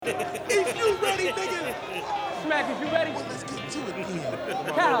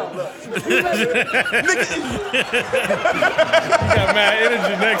You got mad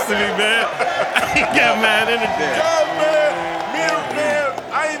energy next to me, man. You got mad energy. Man,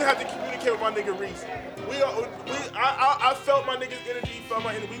 I didn't even have to communicate with my nigga Reese. I felt my nigga's energy. He felt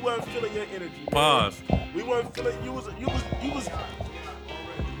my energy. We wasn't feeling your energy. Pause. We wasn't feeling you was,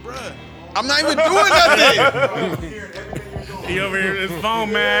 bruh. I'm not even doing nothing. He over here with his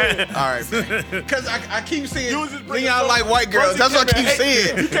phone, man. All right, man. Because I keep seeing Leon like white girls. That's what I keep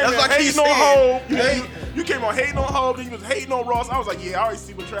saying. That's what I keep saying. You came on hating on Hope, then you was hating on Ross. I was like, yeah, I already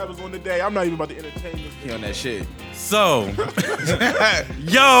see what Travis on today. I'm not even about to entertain this. He on that shit. So,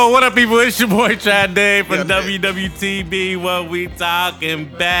 yo, what up, people? It's your boy Chad Dave from WWTB. What we talking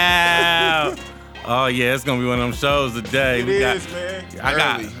about? Oh yeah, it's gonna be one of them shows today. Man.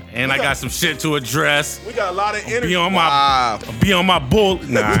 I got some shit to address. We got a lot of energy. Be on my bull.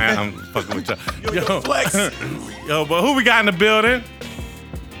 Nah, I'm fucking with y'all. Yo, flex. Yo, but who we got in the building?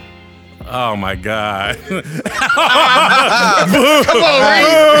 Oh my God. Come on,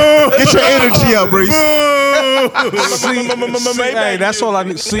 Reese. Get your energy up, Reese. Hey, that's all I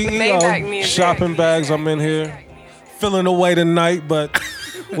need. CEO, shopping bags. I'm in here, feeling away tonight, but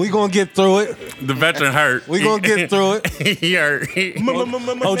we gonna get through it. The veteran hurt. We gonna get through it. He hurt.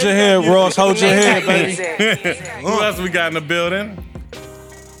 Hold your head, Ross. Hold your head, baby. Who else we got in the building?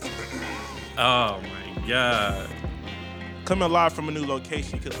 Oh my God. Coming live from a new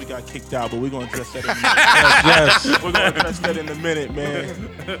location because we got kicked out, but we're gonna address that in a minute. Yes. We're gonna address that in a minute, man.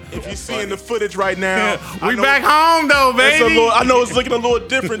 If you're seeing the footage right now, We back home though, baby. I know it's looking a little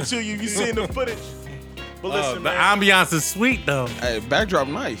different to you. You seeing the footage. But listen, the man. ambiance is sweet though. Hey, backdrop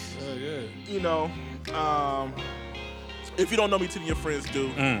nice. You know, if you don't know me, tell your friends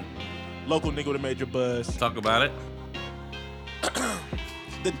do. Local nigga with a major buzz. Talk about it.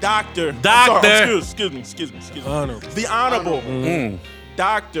 The doctor. Excuse me. The Honorable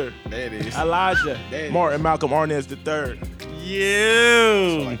Doctor There it is. Elijah Martin Malcolm Arnaz III.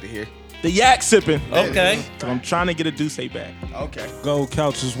 You. I like to hear. The yak sipping. Okay. I'm trying to get a Duce back. Okay. Gold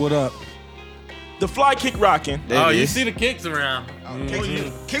couches. What up? The fly kick rocking. There it You is. see the kicks around.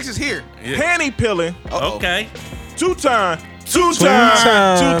 Kicks is here. Panty peeling. Okay. Two-time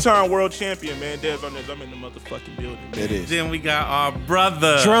world champion, man. Dez on this. I'm in the motherfucking building. There it is. Then we got our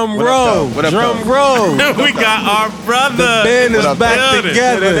brother. Drum What up, roll. though? What up, Drum though? roll. We got our brother. Band is up, back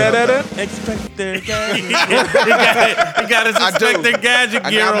together. Expect their he got his Inspector Gadget I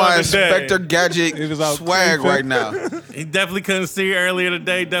gear got my on today. Inspector Gadget It was out swag creeping. right now. He definitely couldn't see earlier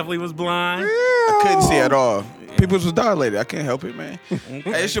today. Definitely was blind. I couldn't see at all. People was dilated. I can't help it, man.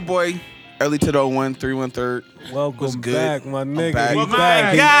 Hey, it's your boy, Early to the 01, 313. What's Welcome good? back, my nigga. back. He Welcome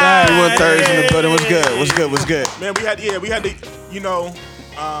back. He back. back. 313's in the building. What's good? Man, we had to, you know,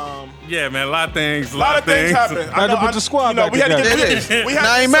 Yeah, man, a lot of things. a lot of things happened. Had to put the squad back we had to together. get It is. we Nah, I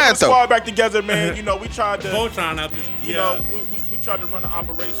had ain't to mad, get the though. squad back together, man. You know, we tried to, Voltron out there. you know, we tried to run an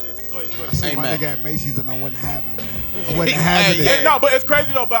operation. Go ahead. See Ain't my mad. nigga at Macy's and I wasn't having it, man. I wasn't having Hey, it. No, but it's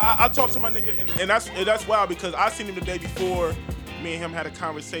crazy though. But I talked to my nigga, and that's wild because I seen him the day before. Me and him had a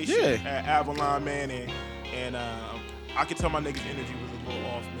conversation at Avalon, man, and I could tell my nigga's energy was a little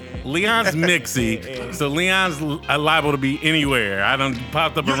off, man. Leon's mixy, so Leon's liable to be anywhere. I done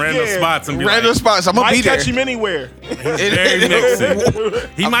popped up in random spots and be Random like, spots. I'm gonna Might be there. catch him anywhere. very mixy.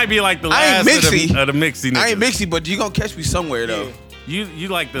 He might be like the I ain't last mixy. of the mixy niggas. I ain't mixy, but you gonna catch me somewhere though. Yeah. You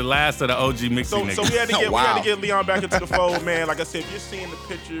like the last of the OG mixy So niggas. we had to get Wow. Leon back into the fold, man. Like I said, if you're seeing the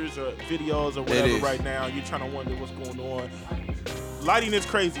pictures or videos or whatever is. right now, you're trying to wonder what's going on. Lighting is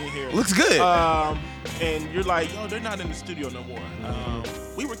crazy in here. Looks good. And you're like, yo, they're not in the studio no more.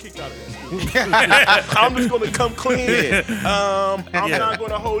 We were kicked out of that studio. I'm just gonna come clean. I'm not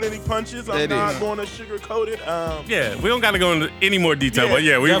gonna hold any punches. I'm not gonna sugarcoat it. Yeah, we don't got to go into any more detail, but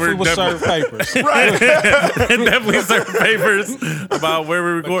yeah, we Definitely were was definitely, serving papers. definitely serving papers about where we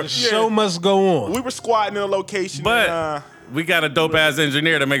record. The show must go on. We were squatting in a location. But and, we got a dope ass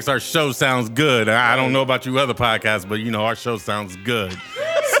engineer that makes our show sounds good. I don't know about you other podcasts, but you know our show sounds good.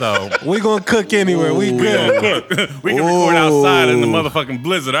 So We gonna cook anywhere. We we good. gonna cook. We can record outside in the motherfucking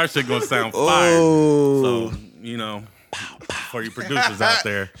blizzard. Our shit gonna sound fire. So you know, for you producers out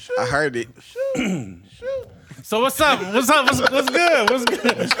there. I heard it. So what's up? What's good? What's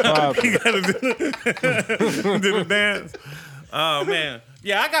good? You gotta do the dance. Oh man,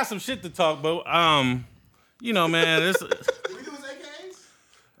 yeah, I got some shit to talk, but you know, man, it's.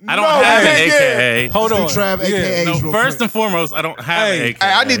 I don't have an AKA. Hold on. Trav, AKA. No, first and foremost, I don't have an Hey, AKA.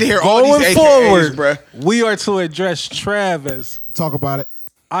 I need to hear all Going these AKAs, forward, bruh. we are to address Travis Talk about it.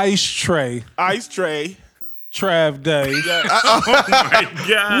 Ice Tray, Ice Tray. Trav Dave. Oh my God. If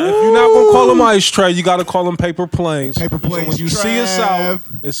you're not gonna call him Ice Tray, you gotta call him Paper Planes. Paper Planes, So when you see us Trav. out,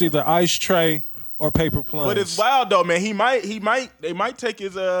 it's either Ice Tray or Paper Planes. But it's wild though, man. They might take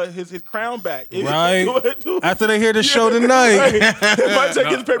his crown back. Right. After they hear the show tonight. They might take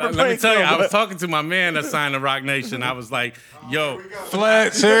his paper Let me plane tell you, crown I was back. talking to my man that signed the Rock Nation. I was like, yo.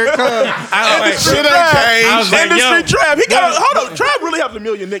 Flats, here it comes. Industry shit ain't Trav. changed. I was like, Industry yo. Trav. He got hold on. Trav really has a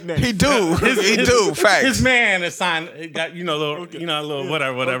million nicknames. He do. He do. Facts. His man is signed, it got, a little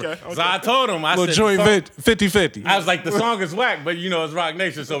whatever. Okay. So I told him, I Little said, joint the song- 50-50. I was like, the song is whack, but it's Rock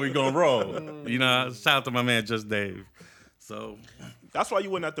Nation, so we gonna roll. Shout out to my man, Just Dave. So, That's why you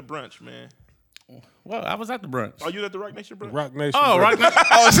went at the brunch, man. well, I was at the brunch. Are you at the Rock Nation brunch? Rock Nation. Oh, bro. Rock Nation.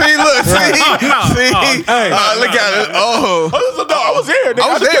 Oh, see, look, see, no. see. Oh, Look at it. Oh, I was here.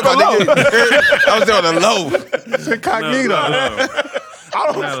 I was there, my nigga. I was there on the low. It's incognito.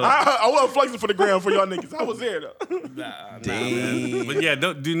 I wasn't flexing for the gram for y'all niggas. I was there though. Man. But yeah,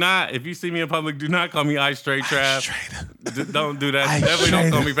 do not, if you see me in public, do not call me Ice Trav. Don't do that. Definitely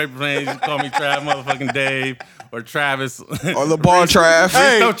don't call me Paper Planes. You call me Trav motherfucking Dave or Travis. Or LeBar Trav.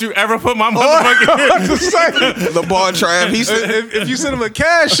 Don't you ever put my motherfucking LeBar Trav. He said, If you send him a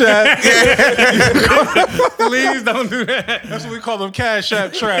cash app, please don't do that. that's what we call him, Cash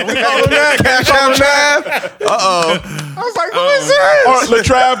App Trap. We call him that. Cash App Trav. I was like, who is this? Or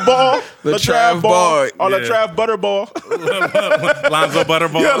Latrav Ball. Latrav Ball. Or Yeah. Latrav Butterball. Lonzo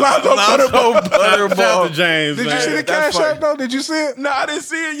Butterball. Yeah, Lonzo Butterball. Shout out to Butterball. James. Did man. you see the That's Cash funny. App though? Did you see it? No, I didn't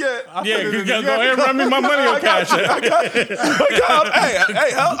see it yet. Yeah, you gotta go ahead and run me my money on Cash App.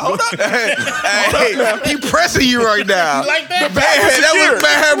 Hey, hold up. Hey, he pressing you right now. Like that? Man, that was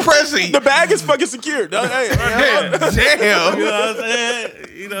bad pressing. The bag is fucking secured. Hey, Damn. You know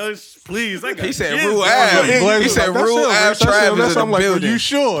what I'm saying? Please. I got He said kids. Rule Ave. He said Rule Ave Trav is in the I'm like, are building. you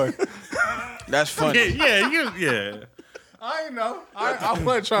sure? That's funny. Yeah. I ain't know. I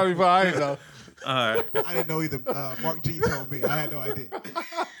wasn't trying to be, but I ain't know. All right. I didn't know either. Mark G told me. I had no idea.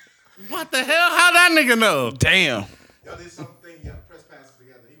 What the hell? How that nigga know? Damn. Y'all did something. Y'all press passes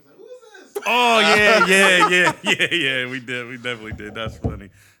together. He was like, "Who is this?" Oh yeah. We did. We definitely did. That's funny.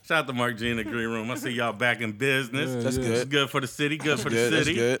 Shout out to Mark G in the green room. I see y'all back in business. That's It's good. good for the city. Good for the Good. That's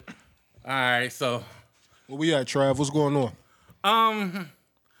city. good. All right. So, Where we at, Trav? What's going on?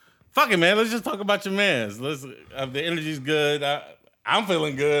 fuck it, man. Let's just talk about your mans. The energy's good. I'm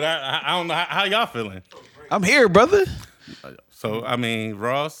feeling good. I don't know how y'all feeling. I'm here, brother. So I mean,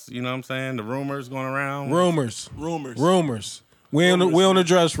 Ross. You know what I'm saying? The rumors going around. Rumors. rumors. We don't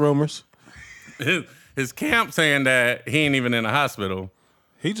address rumors. His camp saying that he ain't even in the hospital.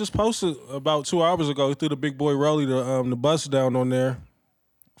 He just posted about 2 hours ago. He threw the big boy Rolly the bus down on there.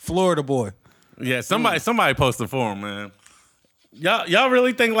 Florida boy. Yeah, somebody posted for him, man. Y'all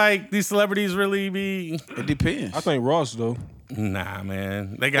really think like these celebrities really be? It depends. I think Ross though. Nah,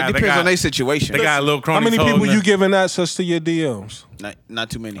 man. It depends on their situation. They got a little How cronies many people holding you it. giving access to your DMs? Not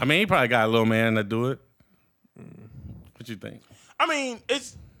too many. I mean, he probably got a little man that do it. What you think? I mean,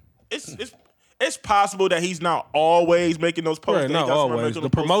 it's possible that he's not always making those posts. Right, that he not got somebody always. making The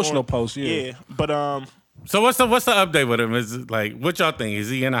those promotional for him. posts, yeah. But So what's the update with him? Is it like what y'all think? Is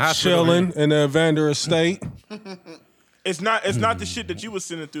he in the hospital? Chilling in the Evander estate. it's not the shit that you was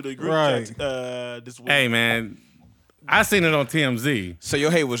sending through the group Right. chat this week. Hey, man. I seen it on TMZ. So your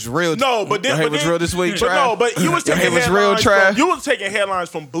hate was real. No, but your hate was real this week, But Trav? no, but you was Your taking hate was real, headlines Trav? from, you was taking headlines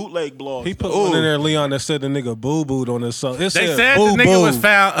from bootleg blogs. He put Ooh. one in there, Leon, that said the nigga boo-booed on himself. It They said said boo the nigga was boo.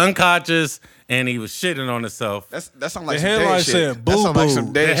 found unconscious and he was shitting on himself. That sounds The like some headline dead shit. said That sound like boo-boo.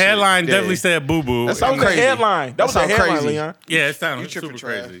 some dead The shit. headline Yeah. definitely said boo boo. That that sound was crazy. the headline. That was the sound headline, crazy. Leon. Yeah, it sounded tripping,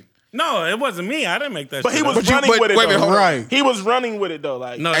 super Trav. crazy. No, it wasn't me. I didn't make that But shit he was up. you- running but with it. wait a minute, though. hold on. Right. He was running with it though.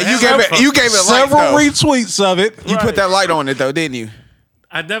 Like No, And the you headline gave it. was- You gave it light Several though. retweets of it. You put that light on it though, didn't you?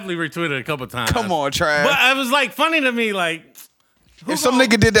 I definitely retweeted a couple times. Come on, Trav. But it was like funny to me, like If some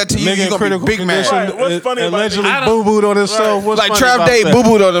nigga did that to you, Nigga you in gonna critical be big mad. condition. Right, what's funny about allegedly it? I don't- boo-booed on himself. What's Like funny Trav about Day that? boo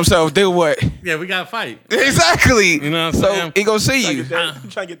booed on himself. Did what? yeah, we got to fight. Exactly. You know what I'm so saying? he gonna see you. you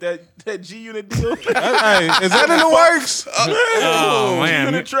trying to get that G unit deal. Hey, is that in the works? Oh man,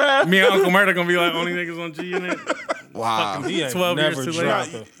 Unit Trav. me and Uncle Murder gonna be like only niggas on G Unit. Wow. He ain't 12 years never too late.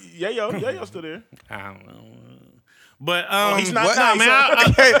 dropped it. Yayo still there. I don't know. But He's not what? nice. man,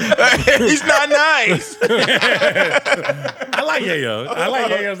 I He's not nice. like Yayo. I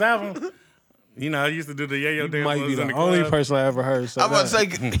like Yayo's album. You know, I used to do the Yayo dance. Might be in the the only club. person I ever heard say I'm about to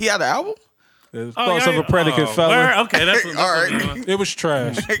that. say he had an album. Thoughts of a predicate, fella. word? Okay, that's All right. It was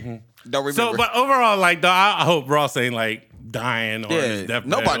trash. Don't remember. So, but overall, like, though, I hope Ross ain't like dying or Yeah, his deathbed.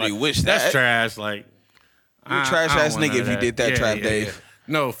 nobody like, wish That's that. trash. Like, You're a I trash don't ass want nigga none if of you did that, Trav Dave.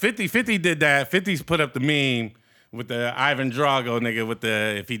 No, 50 did that. 50's put up the meme with the Ivan Drago nigga with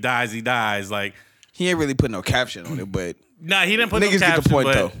the if he dies, he dies. Like He ain't really put no caption on it, but nah, he didn't put niggas no caption, get the point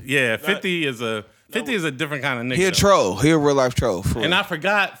but though. Yeah, 50 is a different kind of nigga. He a troll. He a real life troll. For And real. I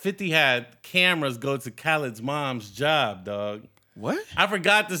forgot 50 had cameras go to Khaled's mom's job, dog. What? I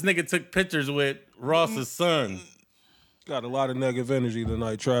forgot this nigga took pictures with Ross's son. Got a lot of negative energy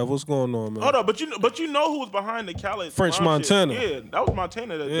tonight, Trav. What's going on, man? Hold on, but you know who was behind the Khaled? French mom shit? Montana. Yeah, that was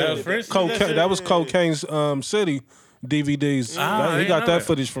Montana. That was French? That was Cocaine's City DVDs. I He didn't got know that that.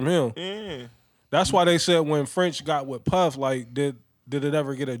 footage from him. Yeah. That's why they said when French got with Puff, like, did it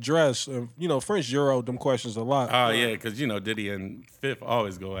ever get addressed? And, French Euroed them questions a lot. Oh, yeah, because, Diddy and Fifth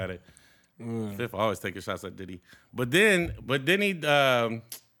always go at it. Fifth always taking shots at Diddy. But then he,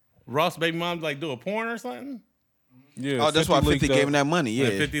 Ross' baby mom, like, do a porn or something? Yeah, Oh, that's why 50 leaked gave up. him that money. Yeah.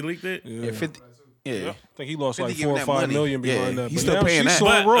 Like 50 leaked it? Yeah, 50. Yeah. I think he lost 50 like gave him 4 or that 5 money. million behind Yeah, that. he's But still now paying she that.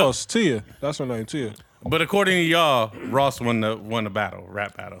 suing But, Ross, Tia. That's her name, Tia. But according to y'all, Ross won the battle,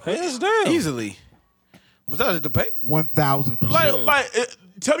 rap battle. Hands down. Easily. Was that a debate? 1,000%.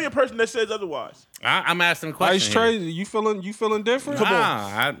 Tell me a person that says otherwise. I'm asking a Ice question. Trey, you feeling different? Nah.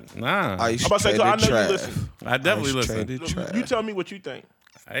 Ice I'm about to say, so I know you traded listen. I definitely Ice listen. traded trash. You tell me what you think.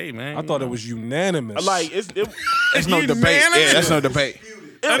 Hey, man. I thought it was unanimous. Like it's no debate. Yeah, that's no debate.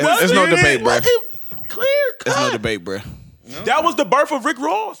 It's no debate, bro. Clear There's cut. no debate, bro. That was the birth of Rick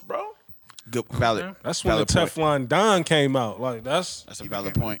Ross, bro. Good, valid. That's when the valid point. Teflon Don came out. Like that's That's a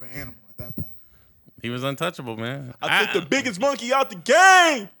valid point. Animal at that point. He was untouchable, man. I took the biggest monkey out the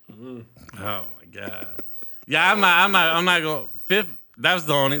game. Oh my god. Yeah, I'm not going. Fifth. That's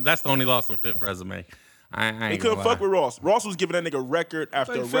the only loss on Fifth resume. I He ain't couldn't gonna fuck lie. with Ross. Ross was giving that nigga record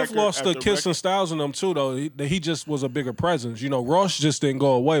after Fifth record. lost to after Kiss and record. Styles in them too, though. He just was a bigger presence. Ross just didn't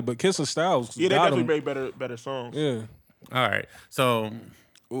go away, but Kiss and Styles Yeah, they got definitely him. made better songs. Yeah, All right. So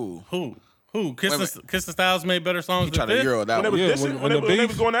Ooh. who? Kiss and Styles made better songs Try than to Fifth? Euro that When they one. was Yeah, dissing, when when the they beef-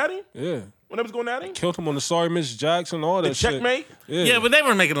 was going at him, yeah. when they was going at him, Killed him on the Sorry Miss Jackson, all that the shit. checkmate. Yeah, but they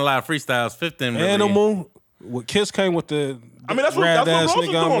were making a lot of freestyles. Fifth didn't really. Animal. What Kiss came with the I mean, that's what rad Ross ass was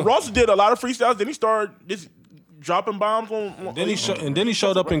nigga. doing. Ross did a lot of freestyles. Then he started just dropping bombs on. Then he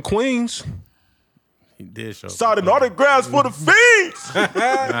showed up in Queens. He did show. Started autographs for the Fiends.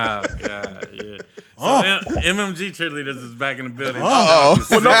 Oh god, yeah. So MMG cheerleaders is back in the building.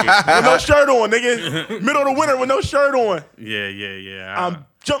 With no shirt on, nigga. Middle of the winter with no shirt on. Yeah. I'm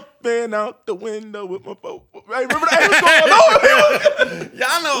jumping out the window with my boat. Hey, remember that? What's going on?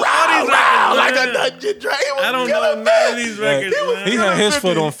 Y'all know all these records, Like man. a dungeon dragon. I don't know none of these records, man. He had his 50.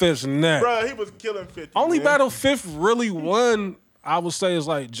 foot on Fifth's neck. Bro, he was killing 50. Only man. battle Fifth really won, I would say, is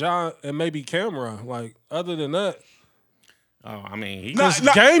like John and maybe Cameron. Like other than that, Oh, I mean, he. because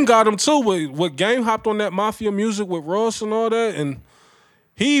Game got him too. With Game hopped on that Mafia music with Ross and all that, and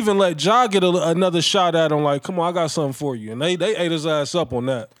he even let Ja get another shot at him. Like, come on, I got something for you, and they ate his ass up on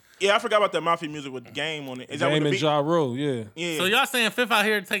that. Yeah, I forgot about that Mafia music with Game on it. Is that when Game the and beat? Ja Rule, yeah. Yeah. So y'all saying Fifth out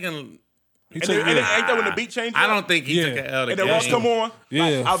here taking? He and, took then, and yeah. ain't that when the beat changed? I don't think he Yeah. took an L to And then Ross Game. come on. Yeah.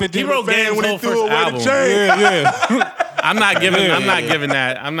 I was 50 giving wrote a fan Game's when he whole threw first away the album. chain. Yeah. I'm not giving. Yeah. I'm not giving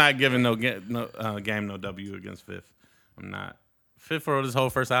that. I'm not giving no Game no W against Fifth. I'm not. Fifth wrote his whole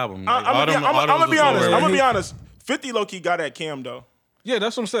first album. Like, I'm gonna be honest. was I'm gonna be honest. 50 low key got at Cam though. Yeah,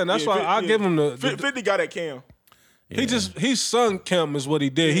 that's what I'm saying. That's Yeah, why I give him the 50 got at Cam. he sung Cam is what he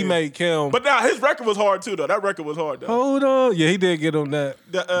did. He made Cam. But now his record was hard too though. That record was hard though. Hold on. Yeah, he did get him that.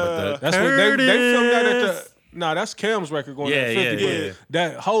 That's what they filmed that at the. Nah, that's Cam's record going at 50. Yeah. But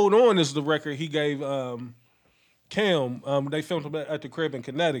that Hold On is the record he gave Cam. They filmed him at the crib in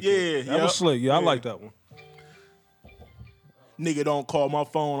Connecticut. Yeah, that was slick. Yeah, I Yeah. like that one. Nigga don't call my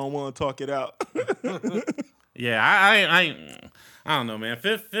phone. I want to talk it out. Yeah, I don't know, man.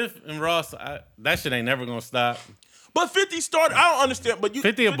 Fifth and Ross, that shit ain't never gonna stop. But 50 started. I don't understand. But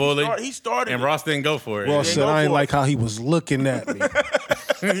 50 a bully. He started. And it. Ross didn't go for it. Ross Yeah, said, go I ain't for like how he was looking at me.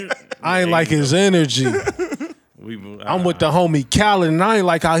 I ain't like his energy. I'm with the homie Khaled, and I ain't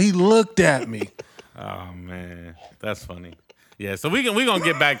like how he looked at me. Oh man, that's funny. Yeah, so we gonna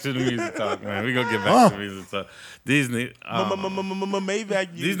get back to the music talk, man. We gonna get back to the music talk. These niggas,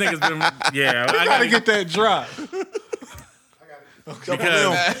 Maybach. these niggas been, yeah. I Gotta get that drop.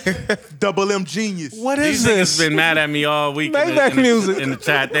 because Double M genius. What these is niggas this? been mad at me all week Maybach music. in the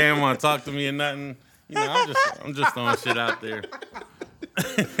chat. They didn't want to talk to me or nothing. You know, I'm just throwing shit out there.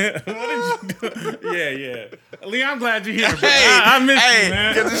 What did you do? Yeah. Lee, I'm glad you're here. Bro. I miss you,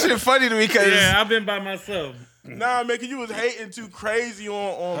 man. Because this shit funny to me because Yeah, I've been by myself. Nah, man, 'cause you was hating too crazy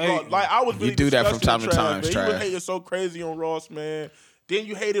on Hey, Ross. Like I was really do that from disgusting time to with time, Trav, man. You Trav. was hating so crazy on Ross, man. Then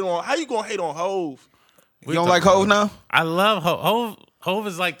you hated on. How you gonna hate on Hove? you don't like Hove now? I love Hove. Hov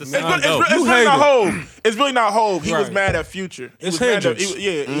is like the It's, same. it's, dope. it's really not Hov. It's really not Hov. He was Right. mad at Future. He It's was mad at- Hendrix. he-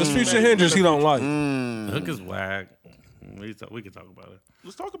 It's Future Hendrix he don't like. Hook is whack. We can talk about it.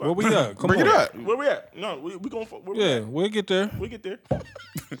 Let's talk about Where we at? Come Bring on. it up. Where we at? No, we going for. Where we Yeah, at? we'll get there. We get there.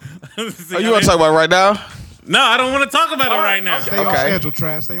 Oh, you want to talk about it right now? No, I don't want to talk about it right now. Stay on Okay. schedule,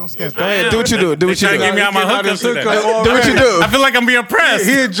 Trav. Stay on schedule. Go ahead, do what you do. Do what you Trying to do. get me out my Get out hookup his hookup today. already. Do what you do. I feel like I'm being pressed.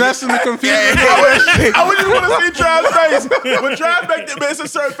 He adjusting the computer. I would just want to see Trav's face. When Trav make the it's a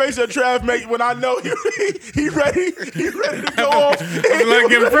certain face that Trav make when I know he ready to go off. I feel like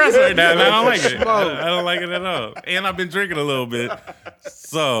getting pressed right now, and I don't like it. I don't like it at all. And I've been drinking a little bit.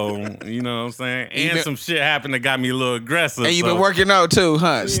 So, you know what I'm saying? And been- some shit happened that got me a little aggressive. And you've so. been working out too,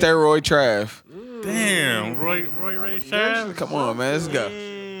 huh? Steroid Trav. Damn, Roy Ray Shav. Come on, man. Let's go.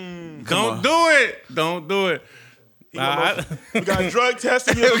 Don't do it. Don't do it. Nah, We got drug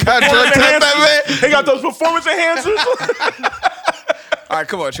testing. We got drug test that man. They got those performance enhancers. All right,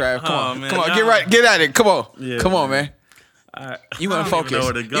 come on, Trav. Come Oh, on. man, Come on. nah. Get right. Get at it. Come on. Yeah, Come on, man. You want to I don't even know focus.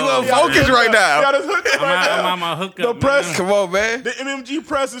 where to go, You want to man. focus right Got now. his hook I'm right now. on my hookup. The press- man. Come on, man. The MMG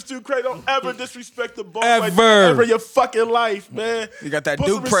press is too crazy. Don't ever disrespect the ball Ever. in your fucking life, man. You got that Put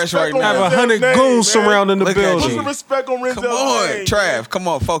Duke some press respect right on now. Have Renzel's 100 name, goons man. surrounding the Look at Put building. some respect on Renzel's Come on, name. Trav. Come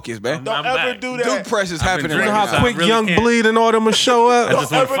on, focus, man. Don't I'm ever back. do that. Duke press is I've happening been You know right how drinking, now. I quick really young can't. bleed and all them will show I up?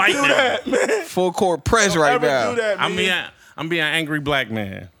 just want to Ever fight do now. that, man. Full court press right Ever now. do that, man. I'm being an angry black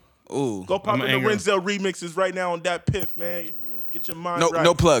man. Ooh. Go pop I'm in the angry. Renzel remixes right now on that piff, man. Get your mind No, right.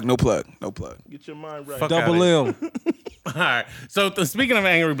 no plug. No plug. No plug. Get your mind right. Fuck Double outta M. All right. So speaking of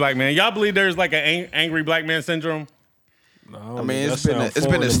angry black man, y'all believe there's like an angry black man syndrome? I mean, it's been a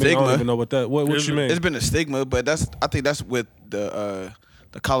I stigma. don't even know what that. What Is you it? mean? It's been a stigma, but I think that's with the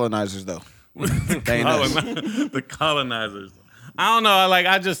colonizers though. They ain't us. The colonizers. I don't know.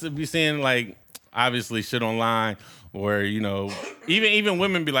 I just be seeing like obviously shit online where even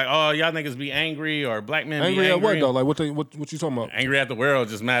women be like, oh, y'all niggas be angry or black men Angry be at angry. what though? Like what you talking about? Angry at the world,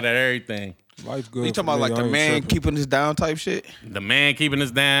 just mad at everything. Life's good. You talking for about me, like I the ain't man tripping. keeping us down type shit? The man keeping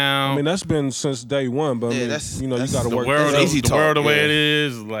us down. I mean, that's been since day one, but I Yeah, mean, that's- you that's got to the work. world, That's easy the talk, world the way yeah. it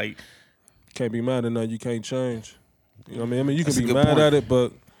is. Like Can't be mad at nothing you can't change. You know what I mean? You That's can a be good mad point. at it,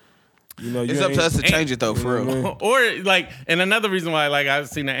 but you know, you It's up ain't- to us to change it though, for You know real. what I mean? or like, and another reason why like I've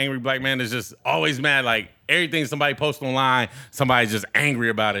seen an angry black man is just always mad. Like everything somebody posts online, somebody's just angry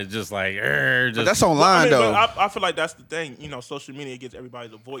about it. Just like, just But that's online though. But I feel like that's the thing. Social media gives everybody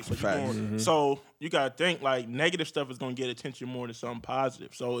the voice. So, Facts. so you gotta think like negative stuff is gonna get attention more than something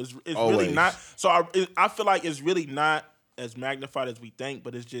positive. So it's Always. really not. So I feel like it's really not as magnified as we think.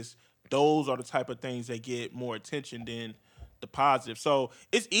 But it's just those are the type of things that get more attention than the positive. So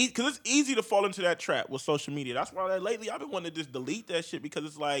it's easy because it's easy to fall into that trap with social media. That's why lately I've been wanting to just delete that shit because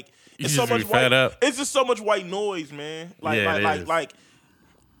it's like it's so just much be fed white. up. It's just so much white noise, man. Yeah, it is.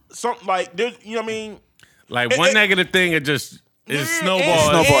 Something like there's you know what I mean. like one it- negative thing. It just is Yeah, snowball.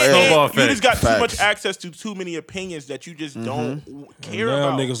 Snowball, yeah. Snowball You effect. just got too Facts. much access to too many opinions that you just don't care now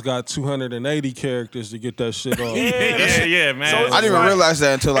about. niggas got 280 characters to get that shit off. yeah, man. So it's I didn't even like- realize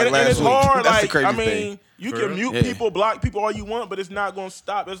that until like and last it's week. hard. That's like the crazy I mean, thing. you For can real? mute Yeah. people, block people all you want, but it's not gonna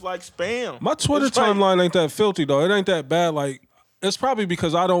stop. It's like spam. My Twitter It's like- timeline ain't that filthy though. It ain't that bad. Like it's probably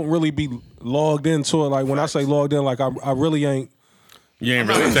because I don't really be logged into it. Like when I say logged in, like I really ain't. You ain't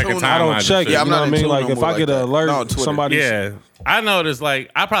really checking tuned- timelines. I don't and check shit. it. Yeah, I'm you know not what I in mean? tune Like no if more I like get an that. alert, No, on Twitter. somebody. Yeah, I noticed. Like,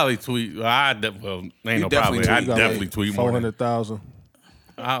 I probably tweet. Well, ain't no You problem. definitely I tweet. You got, definitely tweet more. 400,000.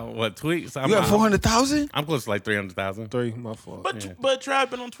 What tweets? You got 400,000? I'm close to like 300,000. 3, my fault. But but Trav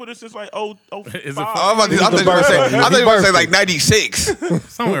been on Twitter since like oh Is it Oh, I thought you were gonna say. I thought you were gonna say like 96.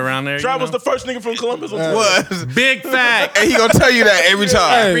 Somewhere around there. Trav you was know? the first nigga from Columbus on Twitter. Was. Big fact. And he gonna tell you that every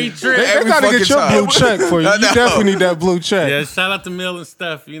time. Every trip. They Every gotta get fucking your time. blue check for you. I You know. definitely need that blue check. Yeah, shout out to Mill and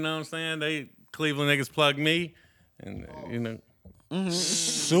Steph. You know what I'm saying? They Cleveland niggas plug me, and you know.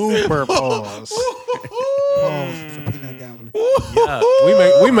 Super pause. Peanut gallery.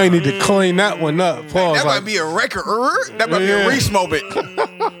 We may need to clean that one up. Pause. That like, might be a record. That might be a Reese moment.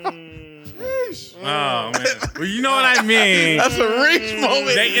 Oh man. Well, you know what I mean. That's a Reese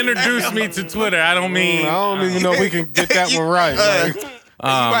moment. They introduced me to Twitter. I don't mean. I don't even know if we can get that one right. Like, You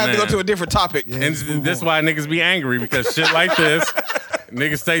might have to go man. to a different topic. And this is why niggas be angry because shit like this,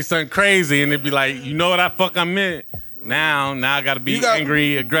 niggas say something crazy and they be like, you know what I meant. Now I gotta be You got-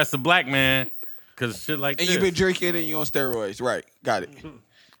 angry, aggressive black man because shit like And this. you've been drinking and you on steroids. Right. Got it.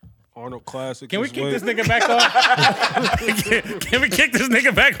 Arnold Classic. Can we is kick way- this nigga back off? Can we kick this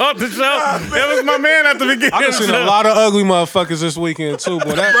nigga back off the show? That was my man at the beginning. I done seen a lot of ugly motherfuckers this weekend too,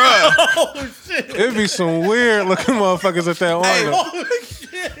 but that Bruh. Oh shit! it'd be some weird looking motherfuckers at that Arnold. Oh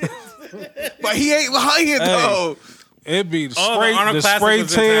shit! But he ain't lying though. It be the Oh, the Arnold the Classic spray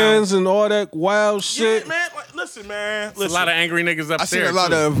was in tans and all that wild shit. Yeah, man. Like, listen, man. A lot of angry niggas up I there. seen a lot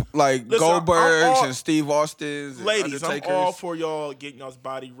too. of like Listen, I'm Goldbergs all- and Steve Austins and ladies. I'm Undertakers. all for y'all getting y'all's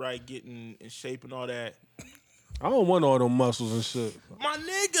body right, getting in shape and all that. I don't want all them muscles and shit. My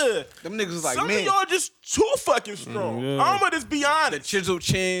nigga, Them niggas was like, some man, of y'all just too fucking strong. Yeah. I'm gonna just be honest. chiseled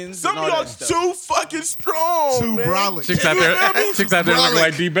chins. Some and of all y'all that stuff. too fucking strong. Too man. brolic. Chicks out there, chicks out there looking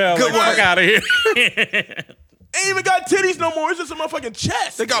like D-Bell. Like, Good fuck one. out of here. Ain't even got titties no more. It's just a motherfucking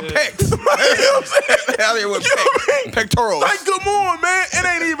chest. They got pecs. You know what I'm saying? Out here with You know what I mean? pectorals. Like, come on, man. It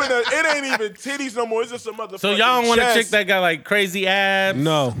ain't even titties no more. It's just a motherfucking So y'all don't want a chest. chick that got like crazy abs?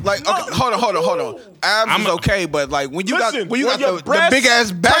 No. Like, okay, hold on. Abs is okay, but like when you Listen, got your the breasts big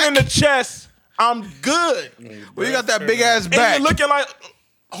ass back, turn in the chest, I'm good. when you got that big ass And back, you're looking like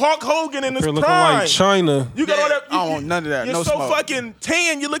Hulk Hogan in his You're prime. looking like China. You got all that. I don't want none of that. You're No so smoke. fucking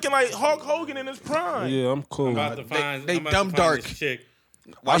tan. You're looking like Hulk Hogan in his prime. Yeah, I'm cool. I'm about to find, they I'm about dumb to find dark. this chick.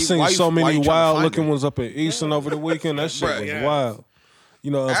 Why I you- seen why you- so why many you trying to wild find looking it? ones up in Easton over the weekend. That shit Bruh, was yeah. wild. You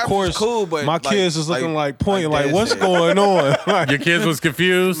know, of Abs is course, cool, but my like- kids is looking like- like pointing like like, Dad what's said. going on? Like, Your kids was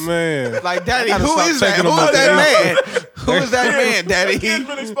confused. man. Like, Daddy, I gotta who stop is that? taking Who them is up that there. man? Who is that man, Daddy? Kids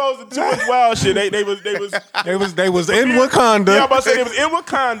been exposed to too much wild shit. They was. They was in Wakanda. Yeah, I'm about to say they was in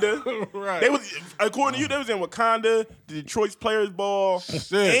Wakanda. Right. They was, according to you, they was in Wakanda, the Detroit Players Ball,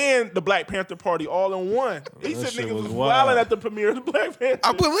 and the Black Panther Party all in one. He said shit niggas was was wild. wilding at the premiere of the Black Panther.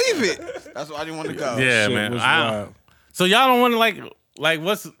 I believe it. That's why I didn't want to go. Yeah, Shit man. was I- wild. so y'all don't want to like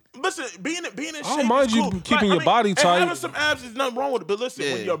what's Listen, being in shape don't mind is you cool. keeping your body and tight. having some abs is nothing wrong with it. But listen,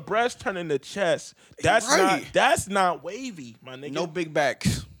 when Yeah. your breasts turn into chest, that's Right. not wavy, my nigga. No big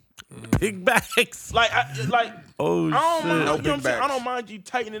backs. big backs? Like I Oh don't mind, shit. No you know what I'm big saying? I backs. don't mind you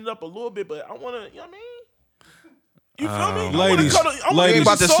tightening it up a little bit, but I want to, you know what I mean? You feel me? Ladies, You ladies, ain't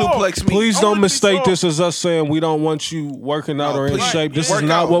about to suplex me. Please I don't wanna be mistake soft. this as us saying we don't want you working out No, or in please. shape. This Work is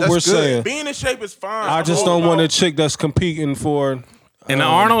not out. what That's we're good. saying. Being in shape is fine. I just I'm don't all want a about- chick that's competing for. In the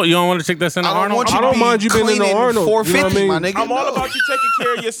Arnold? You don't want to chick that's in the I don't Arnold? want you I to don't be mind you being in the cleaning Arnold, you know what I 450, my mean? nigga. I'm all No. about you taking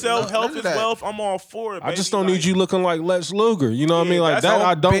care of yourself. None Health of is that. wealth. I'm all for it. I just baby. don't need you looking like Lex Luger. You know what I mean? Like that's that all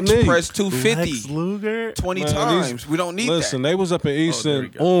I don't Bench need. press 250 Lex Luger? 20 Man, these- times. We don't need Listen, that. they was up in Easton we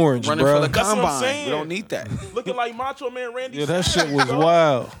go. Orange, Running for bro. the That's what I'm combine. saying. We don't need that. looking like Macho Man Randy. Yeah, that shit Savage, was bro.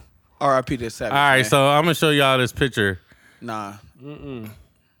 wild. R.I.P. to Savage. All right, man. so I'm gonna show y'all this picture. Nah.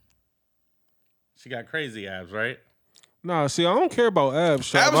 She got crazy abs, right? Nah, see, I don't care about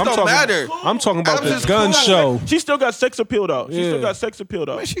abs. Shaq. Abs I'm don't talking, matter. I'm talking about Abs the is gun cool. show. She still got sex appeal though. She Yeah. still got sex appeal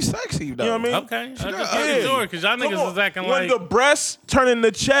though. Man, she's sexy, though. You know what I mean? Okay. I just got- making sure because y'all Come niggas on. was acting when like the breasts turn in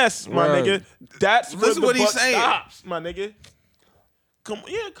the chest, my Right. nigga. That's when Listen the what he's butt saying. stops, my nigga. Come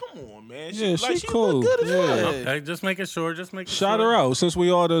on, man. Yeah, she look cool. good as Yeah. hell. okay, just making sure, Shout her out since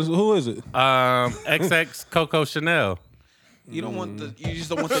we all does. Who is it? XX Coco Chanel. You don't want the. You just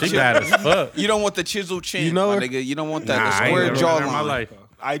don't want the. She bad as fuck. You don't want the chiseled chin, You know my her? nigga. You don't want that Nah, I ain't square never met her in my jawline. life.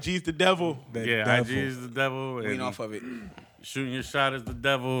 IG's the devil. Yeah, devil. IG is the devil, Lean and off of it. shooting your shot is the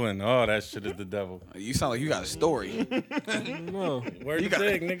devil, and all that shit is the devil. You sound like you got a story. No. Word to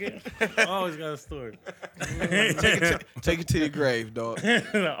big, nigga. Always got a story. Take it to the grave, dog.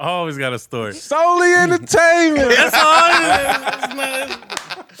 Always got a story. Solely entertainment. That's all. It is.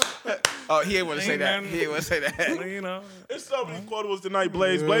 Oh, he ain't want to say that. Ain't He ain't want to say that. You know. There's so many quotables tonight,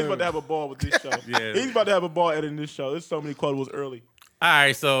 Blaze. Blaze about to have a ball with this show. Yeah. He's about to have a ball editing this show. There's so many quotables early. All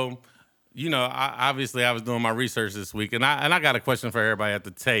right, so obviously I was doing my research this week, and I got a question for everybody at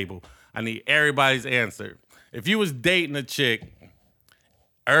the table. I need everybody's answer. If you was dating a chick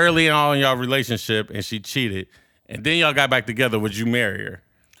early on in y'all relationship and she cheated, and then y'all got back together, would you marry her?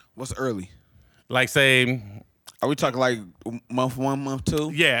 What's early? Like, say, Are we talking like month 1, month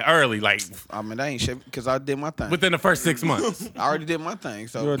 2? yeah, early, like I mean, that ain't shit because I did my thing. within the first 6 months. I already did my thing, You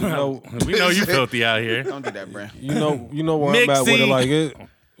so already know. We know you filthy out here. don't do that, bro. You know where I'm at with Mixy. it. Like it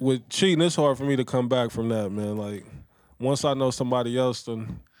with cheating, it's hard for me to come back from that, man. Like once I know somebody else,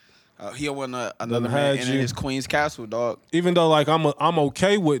 then He don't want another had man in you. his queen's castle, dog. even though like I'm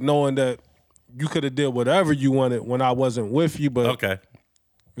okay with knowing that you could have did whatever you wanted when I wasn't with you, but Okay.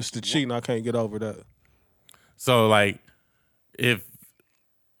 it's the cheating. I can't get over that. So, like, if,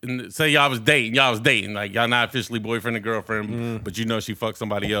 say y'all was dating, like, y'all not officially boyfriend and girlfriend, but you know she fucked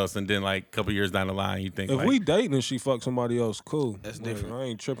somebody else, and then, like, a couple years down the line, you think, If like, we dating and she fuck somebody else, cool. That's Like, different. I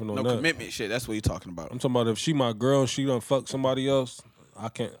ain't tripping on No that. commitment shit. That's what you talking about. I'm talking about if she my girl and she done fuck somebody else, I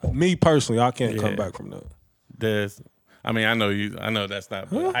can't. Me personally, I can't come Yeah. back from that. there's, I mean, I know that's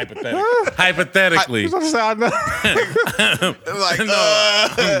not, but hypothetically.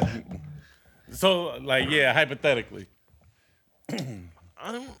 Like, So, like, yeah, hypothetically.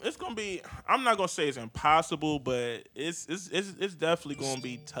 It's gonna be. I'm not gonna say it's impossible, but it's definitely gonna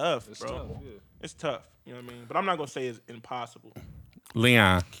be tough, bro. tough, yeah. It's tough. You know what I mean? But I'm not gonna say it's impossible.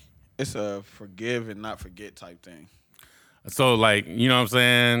 Leon. It's a forgive and not forget type thing. So like, you know what I'm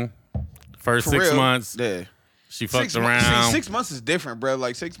saying? First For 6 real, months, Yeah. she fucked 6 months, around. see, 6 months is different, bro.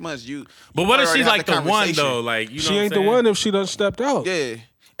 Like 6 months, But what if already she's have like the one conversation. though? Like, you know She what ain't I'm the saying? one if she done stepped out. Yeah.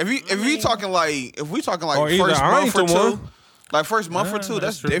 If we talking like Or either first I month ain't or the two, one. like first month or two, that's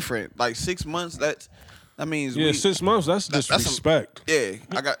that's true. different. Like 6 months, that means Yeah, 6 months. That's disrespect.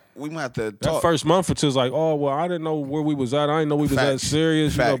 we might have to That talk. first month or two is like, oh well, I didn't know where we was at. I didn't know we was that Facts.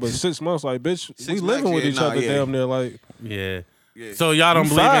 serious. You know, but Facts. 6 months, like, bitch, we 6 living months, with yeah, each nah, other yeah. damn near. Like, Yeah. So y'all don't You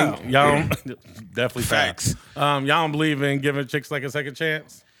believe foul. in y'all don't definitely Facts. Y'all don't believe in giving chicks like a second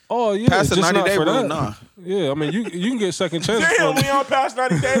chance? oh yeah, Past the just 90 not day for rule, that. nah. Yeah, I mean, you can get second chances. Damn, for we on past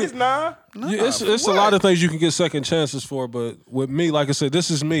 90 days, nah. Yeah, it's a lot of things you can get second chances for, but with me, like I said, this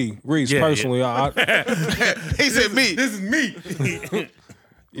is me, Reese, Yeah, personally. He said me. This is me.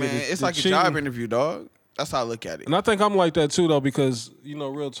 Man, it's the like a cheating. job interview, dog. That's how I look at it. And I think I'm like that too, though, because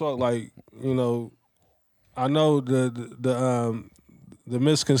real talk, like I know the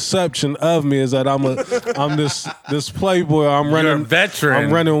misconception of me is that I'm this playboy. I'm running You're a veteran.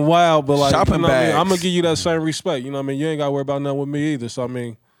 I'm running wild, but like Shopping what I mean? bags. I'm gonna give you that same respect. You know what I mean? You ain't gotta worry about nothing with me either. So I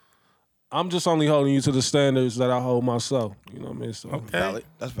mean, I'm just only holding you to the standards that I hold myself. You know what I mean? So Valid.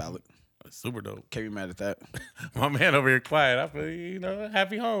 That's valid. Super dope. Can't be mad at that. My man over here quiet. I feel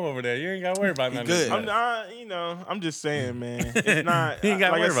happy home over there. You ain't gotta worry about nothing. good. I'm not, I'm just saying, man. It's not. You ain't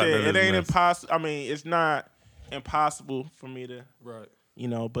gotta like I worry about said, that it ain't business. impossible. I mean, it's not impossible for me to, right.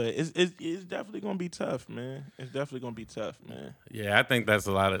 but it's definitely gonna be tough, man. It's definitely gonna be tough, man. Yeah, I think that's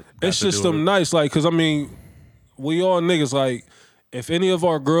a lot of. It's just them nights, like, cause I mean, we all niggas, like, if any of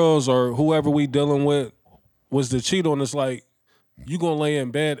our girls or whoever we dealing with was to cheat on us, like, you gonna lay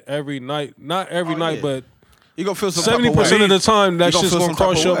in bed every night, not every night, yeah. but You gonna feel some type of 70% way. of the time that You gonna shit's feel gonna some type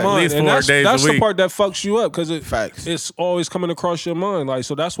cross of your way. At mind, least and 4 that's days a the week. part that fucks you up, cause Facts. it's always coming across your mind, like,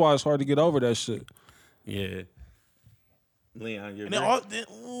 so that's why it's hard to get over that shit. Yeah. Leon, you're And then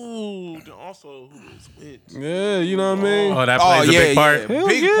also who is with? Yeah, you know what I mean. Oh, that plays a big part. Hell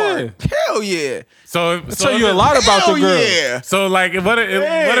Big yeah. part. Hell yeah. So, Tell you a lot about Hell the girl. yeah. So like, what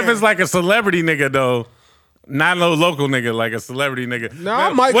if it's like a celebrity nigga though? Not no local nigga, like a celebrity nigga. Nah,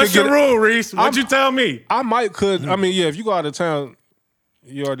 I might What's could your get- rule, Reese? What you tell me? I might could. I mean, yeah, if you go out of town,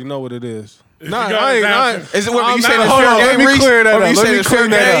 you already know what it is. Nah, you go out I of ain't. town- Is it what I'm you not- saying? hold on, Fair let game, me Reese? clear that What up. you Let saying me is clean fair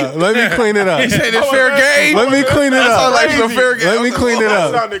that game? up. Let me clean it up. You saying it's fair game? Let me clean it Sound up. like some fair game. Let me clean it That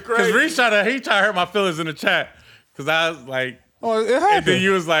up. sounded Cause crazy. Reese tried to hurt my feelings in the chat. Cause I was like, Oh, it and then happened.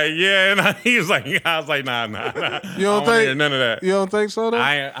 you was like, yeah, and he was like, yeah. I was like, nah. You I don't wanna think? hear none of that. You don't think so? Though?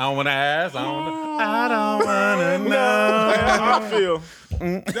 I don't want to ask. I don't want to know. I feel.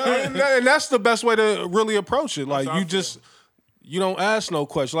 and that's the best way to really approach it. Like you don't ask no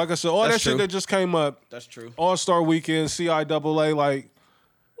question. Like I said, all That's that shit true. that just came up. That's true. All-Star Weekend, CIAA, like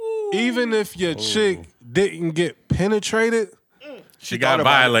even if your chick didn't get penetrated, She got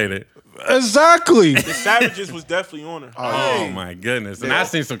violated. exactly. The Savages was definitely on her. Oh my goodness! And I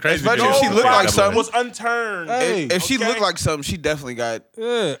seen some crazy. Especially if videos she from looked like NCAA. something. was unturned. Hey. If she Okay. looked like something, she definitely got.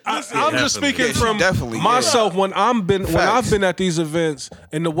 Yeah, I'm just Definitely. speaking Yeah, she from definitely, yeah. myself when I've Facts. been at these events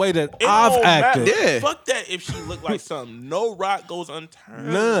and the way that It I've don't acted. matter. Yeah. Fuck that if she looked like something. No rock goes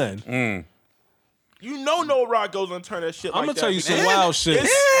unturned. None. You know no rock goes unturned that shit I'm like gonna that. tell you some And wild shit.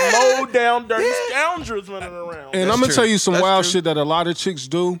 It's low down dirty scoundrels running around. And That's I'm gonna true. tell you some That's wild true. shit that a lot of chicks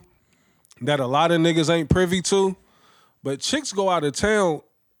do that a lot of niggas ain't privy to. But chicks go out of town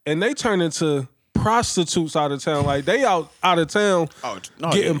and they turn into prostitutes out of town. Like they out of town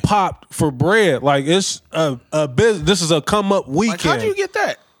getting popped for bread. Like it's a business. This is a come up weekend. Like, how'd you get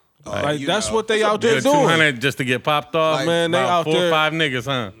that? Like you that's know. what they out there Good doing. 200 just to get popped off. Like, man, they About out 4 there. or 5 niggas,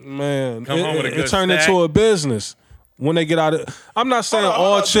 huh? Man, Come home with a it good turned stack. into a business when they get out of. I'm not saying Hold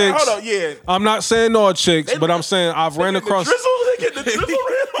all on, chicks. Hold on, yeah. I'm not saying all chicks, but I'm saying I've ran across. They get the drizzle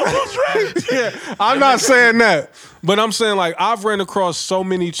ran on those racks. Yeah, I'm not saying that, but I'm saying like I've ran across so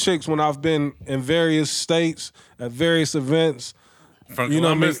many chicks when I've been in various states at various events. From You know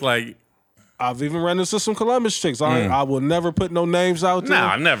what I Columbus, mean? like, I've even ran into some Columbus chicks. I will never put no names out there.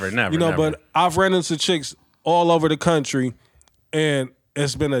 nah, never. You know, never. but I've ran into chicks all over the country, and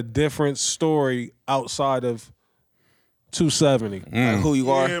it's been a different story outside of 270. Like who you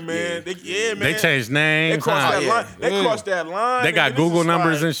are? Yeah, man. they man. changed They names. crossed huh? that line. They Yeah. crossed that line. They got and then it's Google just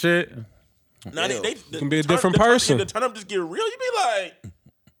numbers like, and shit. now they can be a the different turn- person. The turn up just get real. You be like,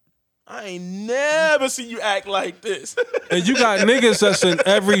 I ain't never seen you act like this. And you got niggas that's in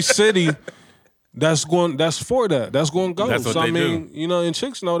every city that's for that. That's going to go. That's what so they I mean, do. you know, and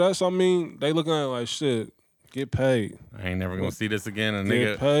chicks know that. So I mean, they looking at it like shit. Get paid. I ain't never gonna see this again. A Get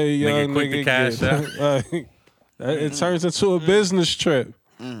nigga, paid, young nigga, quick to cash out. Like, it turns into a business trip.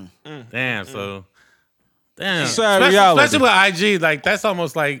 Damn. So, damn. Sad reality. Especially with IG, like that's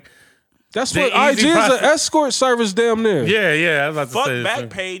almost like. That's The what IG easy is, an process. escort service damn near. Yeah. I was about to Fuck say.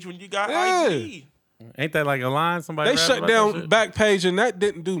 Backpage when you got Yeah. IG. Ain't that like a line? Somebody They rap shut about that down shit? Backpage and that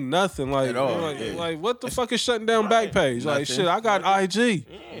didn't do nothing. Like, At all, like, yeah. like, what the fuck is shutting down Backpage? Like, Nothing. shit, I got IG.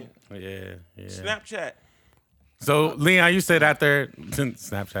 Yeah. Snapchat. So Leon, you said after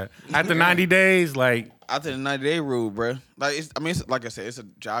Snapchat, after 90 days, like After the 90-day rule, bro. Like, it's, like I said, it's a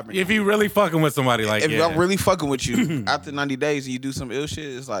job. if you really fucking with somebody, like if yeah. I'm really fucking with you after 90 days and you do some ill shit,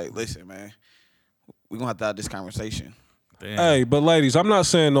 it's like, listen, man, we gonna have to have this conversation. Damn. Hey, but ladies, I'm not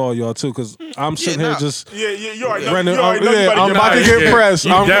saying all y'all too, because I'm sitting here nah. just Yeah, you already know. running. You already know Yeah, you I'm better about to get get Yeah. pressed.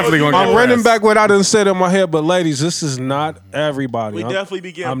 You definitely gonna I'm get running pressed. back what I done said in my head, but ladies, this is not everybody. We I'm- definitely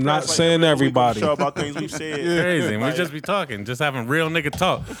be getting I'm not pressed, like, saying every week on the everybody. show about things we've said. Crazy. We just be talking, just having real nigga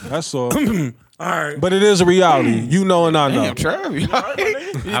talk. That's all. All right. But it is a reality. You know and I know. Damn, Trav. You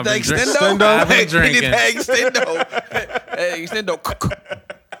I've been extendo? I've been Hey, drinking. You need that extendo. Hey, extendo.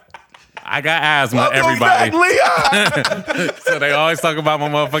 I got asthma, Welcome back, everybody. Leon. So they always talk about my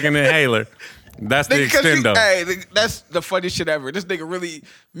motherfucking inhaler. That's the extendo. Hey, that's the funniest shit ever. This nigga really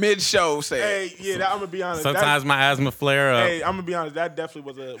mid-show said. Hey, yeah, that, I'm gonna be honest. Sometimes my asthma flare up. Hey, I'm gonna be honest. That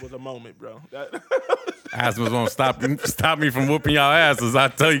definitely was a moment, bro. That, Asthmas won't stop me from whooping y'all asses. I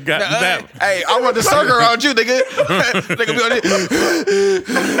tell you, got that. Hey, I run the circle around you, nigga. Nigga be on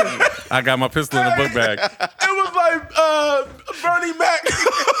this. I got my pistol in the book bag. it was like Bernie Mac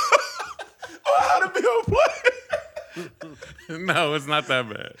on How to Be a Player. No, it's not that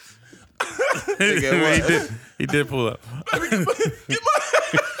bad. Nigga, what? He did pull up. So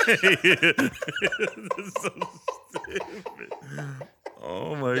stupid.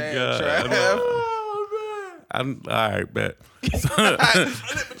 Oh my Damn, god. Trav. Oh man. I'm all right, bet.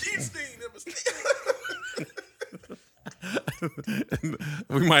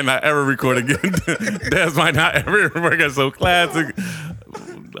 We might not ever record again. Des might not ever record again. So classic.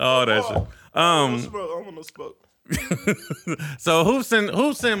 All that shit. I'm gonna smoke. So who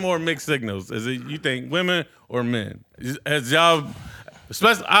send more mixed signals? Is it you think women or men? As y'all,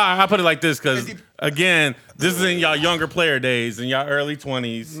 especially I put it like this because again, this is in y'all younger player days, in y'all early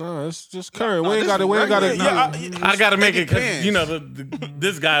 20s. No, it's just current. We ain't this got to. is We ain't got to. regular. Yeah, I got to make it because depends. you know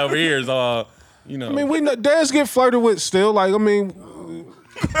this guy over here is all you know. I mean, we know dads get flirted with still. Like, I mean,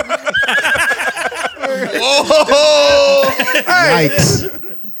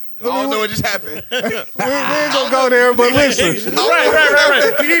 Yikes. I don't know what just happened. I we ain't gonna go there. But listen,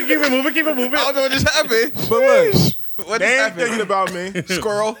 right. Keep it moving. don't know what just happened. but look, What they just ain't thinking happened? about me.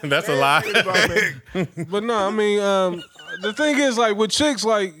 Squirrel. That's a Thinking lie. about me. but no, I mean, the thing is, like with chicks,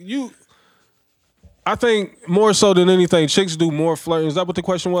 like you, I think more so than anything, chicks do more flirting. Is that what the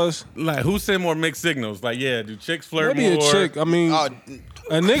question was? Like who send more mixed signals? Like yeah, do chicks flirt Maybe more? a chick. I mean, Oh,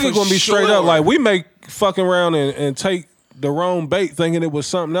 a nigga for gonna be straight sure. up. Like we make fucking around and take the wrong bait, thinking it was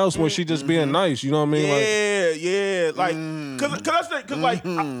something else when she just being nice. You know what I mean? Like, Yeah. Like, cause like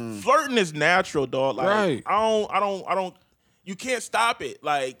flirting is natural, dog. Like, Right. I don't. You can't stop it.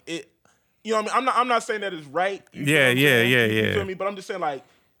 Like it. You know what I mean? I'm not saying that it's right. You know Yeah, what I'm yeah, saying? yeah, You yeah. feel me? But I'm just saying like,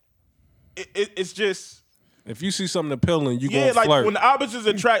 it's just. if you see something appealing, you Yeah, gonna like flirt. when the opposites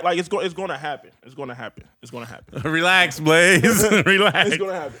attract, like it's gonna happen. It's gonna happen. Relax, Blaze. Relax. It's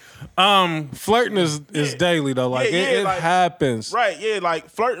gonna happen. Flirting is daily though. Like Yeah, it like- happens. Right? Yeah, like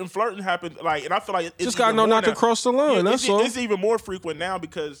flirting happens. Like, and I feel like it's Just gotta even know more not to now. cross the line. Yeah, That's all. It's even more frequent now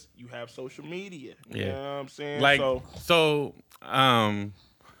because you have social media. You Yeah. know what I'm saying? Like So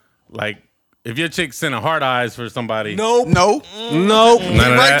like if your chick send a heart eyes for somebody. Nope. no. Nope.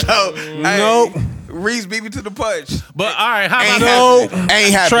 None of Right that. though. Nope. Hey, Reese beat me to the punch. But all right, how Ain't about happening.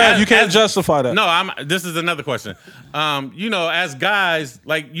 Ain't happening. Trav, you can't As- justify that. No, this is another question. You know, as guys,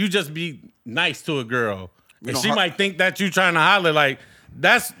 like you just be nice to a girl. And don't she har- might think that you trying to holler like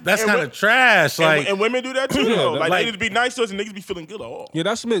that's kind wo- of trash. Like and women do that too. though. Like, like- they just be nice to us and niggas be feeling good. Like, oh. Yeah,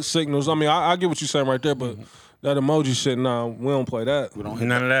 that's mixed signals. I mean, I get what you're saying right there, but that emoji shit, nah, we don't play that. none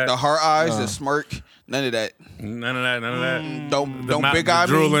of that. The heart eyes, the smirk, none of that. None of that. None of that. Don't mouth- big eye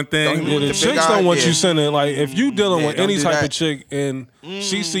the drooling me. thing. Don't hit me Yeah, with the the big chicks eye. don't want Yeah. you sending like if you dealing Yeah, with don't any do type that. of chick and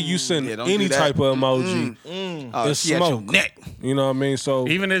she see you send Yeah, don't do any that. type of emoji, Oh, it's she at your smoke. neck. You know what I mean? So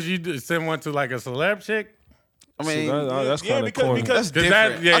Even if you send one to like a celeb chick. I mean, that's Yeah, kind of because- corny. because- that's Does that-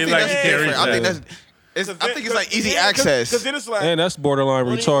 different. yeah, I think like that's you carry different. I think that. that's I think it's like easy access. Because then it's like, And that's borderline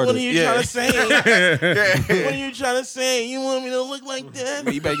retarded. What are you trying to say? Yeah. What are you trying to say? You want me to look like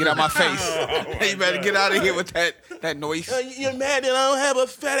that? You better get out my face. You better get out of here with that noise. You're mad that I don't have a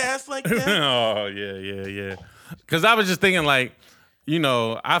fat ass like that? Oh, yeah. Because I was just thinking, like, you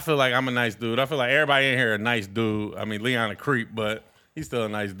know, I feel like I'm a nice dude. I feel like everybody in here a nice dude. I mean, Leon a creep, but he's still a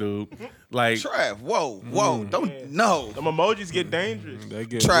nice dude. Like, Trav, whoa, don't no. Them emojis get dangerous. They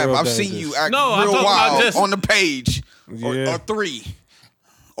get Trav, real I've dangerous. seen you act No, I'm real talking about wild just- on the page, Yeah. or 3,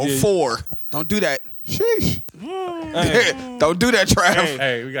 or Yeah. 4. Don't do that. Sheesh. Hey, Don't do that, Trav.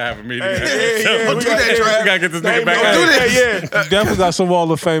 hey, we gotta have a meeting. Don't do that, Trav. We gotta get this nigga back Don't do out. this. Yeah. definitely got some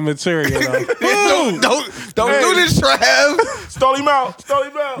Wall of Fame material. Though. Don't do this, Trav. Stole him out.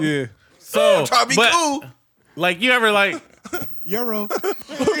 Yeah. So, Try to be but, cool. like, you ever like? Euro. Push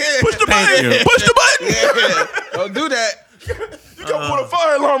the Thank button. you. Push the button. Yeah. Don't do that. You gotta put a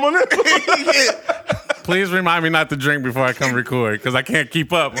fire alarm on that. Please remind me not to drink before I come record because I can't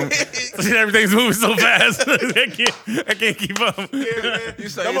keep up. Everything's moving so fast. I can't keep up. You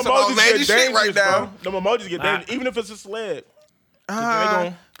say Them some emojis outlandish get shit dangerous, right now. bro. Them emojis get dangerous, even if it's a celeb.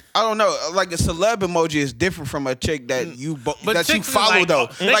 I don't know. Like a celeb emoji is different from a chick that you But that you chicks is follow like- though.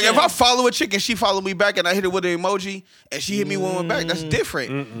 they Like if can- I follow a chick and she follow me back and I hit her with an emoji and she hit me one back, that's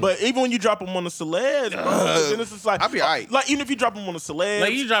different. But even when you drop them on the celebs, bro, then it's just like I'll be alright. Like even if you drop them on the celebs,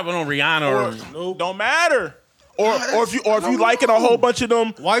 Like you dropping on Rihanna or don't matter. Or if you liking a whole bunch of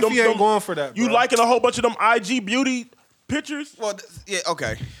them, Wifey them- ain't going for that. You bro. liking a whole bunch of them IG beauty pictures? Well, yeah,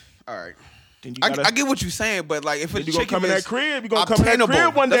 okay, all right. Then you I gotta, get what you're saying, but like if a then you gonna chick come in is that crib. You gonna come in that obtainable,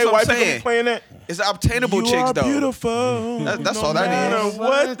 crib one day. that's what I'm Wife gonna be saying. playing that. It's obtainable You chicks are though. beautiful. That's no all that matter is.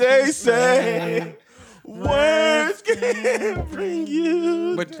 what they say, words can bring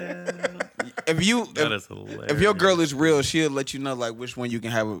you. But down. that is hilarious. if your girl is real, she'll let you know like which one you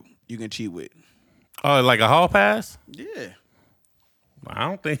can cheat with. Oh, like a hall pass? Yeah. I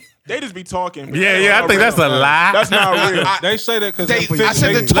don't think. They just be talking. Yeah, I think that's a lie. That's not real. They say that because I said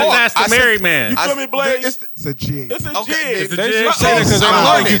the Let's talk. ask the married man. You feel me, Blaze? It's a jig. It's a Okay, jig. It's a They jig. say that because they I'm don't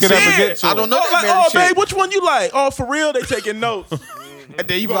think learning. you could ever Yeah. get to I don't it. know Oh, that like, married oh, chick. babe, which one you like? Oh, for real? They taking notes. And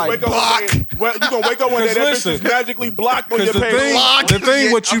then you You gonna like wake up block. one day. Well, you gonna wake up one day. 'Cause That bitch listen, is magically blocked on your Because the page. thing, Block. the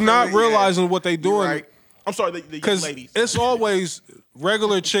thing, what you Yeah, not yeah. realizing what they doing, right. I'm sorry, the young because ladies. it's always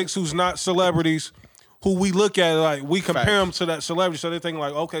regular chicks who's not celebrities who we look at like we compare Facts. them to that celebrity, so they think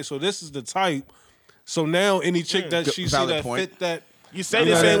like, okay, so this is the type. So now any chick that she see Valid that point. fit that. You say Yeah,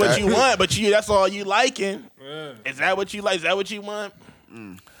 this ain't what that- you want, but that's all you liking. Is that what you like? Is that what you want?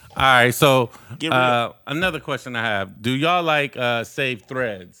 All right, so Get real. another question I have: do y'all like save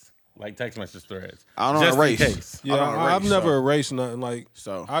threads, like text message threads? I don't Just erase. in case. Yeah, don't I've erase, never erased nothing. Like,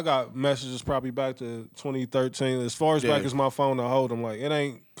 So. I got messages probably back to 2013. As far as back Yeah. as my phone to hold them, like it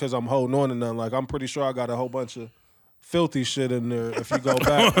ain't because I'm holding on to nothing. Like I'm pretty sure I got a whole bunch of filthy shit in there if you go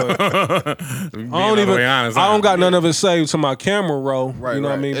back. But I don't got none of it saved to my camera roll. Right, you know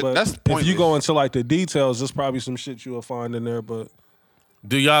what I right. mean? But That's if you pointless. go into like the details, there's probably some shit you'll find in there. But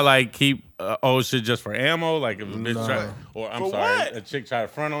Do y'all like keep old shit just for ammo? Like if a bitch Nah. try, or I'm For sorry, what? a chick try to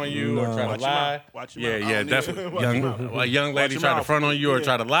front on you or try to Watch your lie. mouth. Watch your Yeah, mouth. yeah, I don't definitely. need- watch your mouth. A young lady your try to mouth. front on you or Yeah.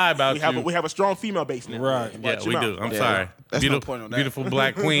 try to lie about you. We have a strong female base now. Right. Yeah, Watch we your do. mouth. I'm Yeah. sorry. That's no Beautiful, point on that. beautiful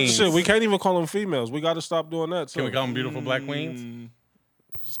black queens. shit, we can't even call them females. We got to stop doing that too. Can we call them beautiful black queens?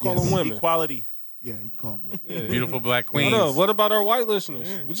 Just call them women. Equality. Yeah, you can call them that. Beautiful black What queens. up? What about our white listeners?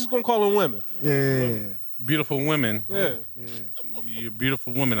 We're just gonna call them women. Yeah. Beautiful women. Yeah. You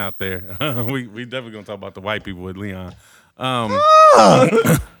beautiful women out there. we definitely gonna talk about the white people with Leon.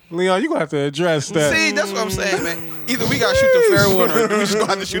 Leon, you gonna have to address that. See, that's what I'm saying, man. Either we gotta shoot the fair one, or we just gonna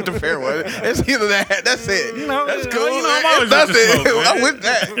have to shoot the fair one. It's either that. That's it. know, That's you cool. know, I'm always That's with the it. smoke, man. I'm with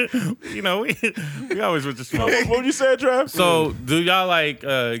that. You know, we always with the smoke. What would you say, Trav? So do y'all like?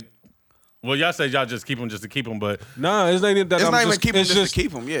 Well, y'all said y'all just keep them just to keep them, but Nah, it's not even that. It's I'm not even just, keep them it's just to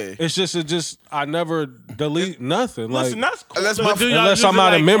keep them. Yeah. It's just I never delete nothing. Listen, Like that's cool. Unless So my- do y'all Unless use I'm it out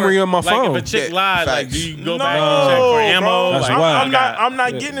of like memory for- on my like phone. if a chick Yeah, lied, like facts. do you go No, back and check for ammo? bro. That's Like, wild. I'm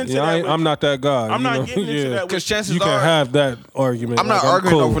not getting into that. I'm not that guy. I'm you not know? getting into Yeah. that. Because chances You can are, have that argument. I'm not Like,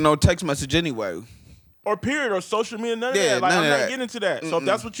 arguing cool. over no text message anyway. Or period, or social media, none of Yeah, that. Like none I'm of not that. getting into that. So if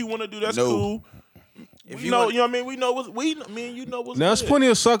that's what you want to do, that's No. cool. If You you know, want- you know what I mean. We know what me and you know what's. Now, there's good. plenty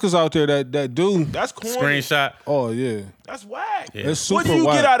of suckers out there that do. That's corny. screenshot. Oh yeah, That's whack. Yeah. it's What super do you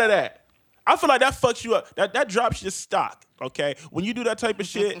whack. get out of that? I feel like that fucks you up. That drops your stock. Okay, when you do that type of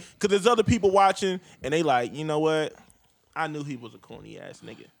shit, because there's other people watching and they like, you know what? I knew he was a corny ass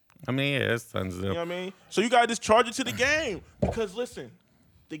nigga. I mean, yeah, it's tons of You know them. what I mean? So you gotta just charge it to the game because listen,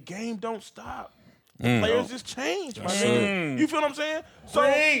 the game don't stop. Players just change, my man. You feel what I'm saying?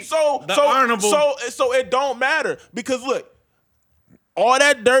 So it don't matter because look, all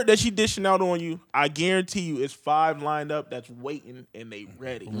that dirt that she dishing out on you, I guarantee you, it's 5 lined up that's waiting and they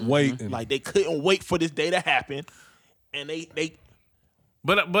ready. Waiting. Like they couldn't wait for this day to happen, and they.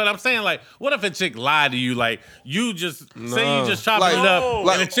 But I'm saying, like, what if a chick lied to you? Like, you just say you just chopping Like, it up,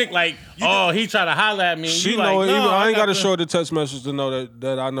 like- and a chick like, he tried to holler at me. And She you know like, it. no, I ain't got to to show the text message to know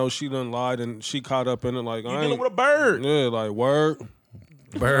that I know she done lied and she caught up in it. Like, You I dealing ain't. with a bird. Yeah, like, word.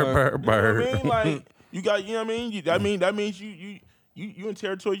 bird. You know what I mean? Like you got, you know what I mean? That means you in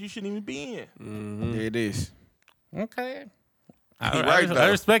territory you shouldn't even be in. Yeah, it is. Okay. right, I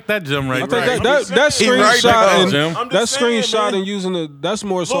though. respect that Jim right I think there. that He right screenshot back and Jim. I'm that just saying, screenshot man. and using that's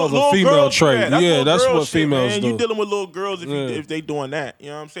more so of a Little female girls do trait. that. Yeah, that's little what girl shit, females man. do. You dealing with little girls Yeah. if they doing that. You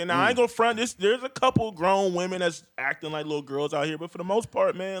know what I'm saying? Now I ain't gonna front this. There's a couple grown women that's acting like little girls out here, but for the most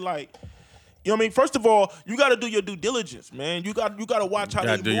part, man, like. You know what I mean? First of all, you got to do your due diligence, man. You got to watch how they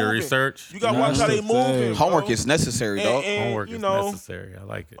Gotta moving. do your research. You got to watch how they That's the thing. moving. Homework bro. is necessary, And- dog. and, Homework you is know, necessary. I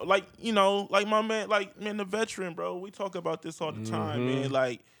like it. like my man, the veteran, bro. We talk about this all the time, man.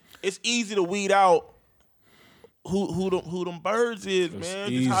 Like it's easy to weed out who them birds is, man.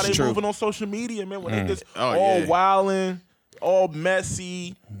 Just how they True. moving on social media, man. When they just Oh, all yeah. wilding, all messy.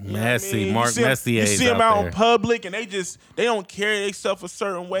 You know what I Messy, mean? Mark You see 'em- Messier's You see them out out there. in public, and they don't carry themselves a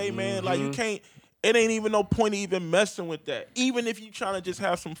certain way, man. Like you can't. It ain't even no point even messing with that. Even if you trying to just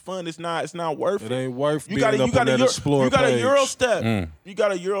have some fun, it's not worth It it. ain't worth You being got up on that explore you got a page. Euro step. You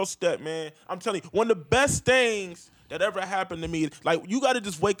got a Euro step, man. I'm telling you, one of the best things that ever happened to me, like you got to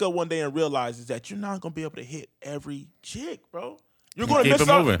just wake up one day and realize is that you're not gonna be able to hit every chick, bro. You're gonna Keep miss it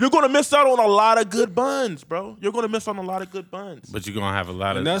out. moving. You're gonna miss out on a lot of good buns, bro. You're gonna miss out on a lot of good buns. But you're gonna have a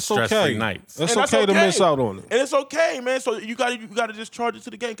lot And of that's stress-free okay. nights. That's And okay to miss out on it. And it's okay, man. So you gotta just charge it to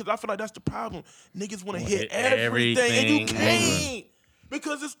the game because I feel like that's the problem. Niggas want to hit hit everything, and you everything. can't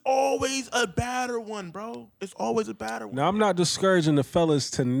because it's always a batter one, bro. It's always a batter one. Now I'm not discouraging the fellas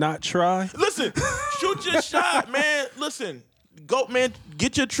to not try. Listen, shoot your shot, man. Listen, go, man.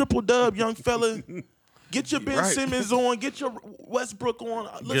 Get your triple dub, young fella. Get your Ben right. Simmons on. Get your Westbrook on.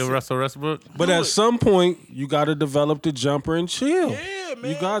 Give Listen, Russell Westbrook. But Do at it. some point, you got to develop the jumper and chill. yeah,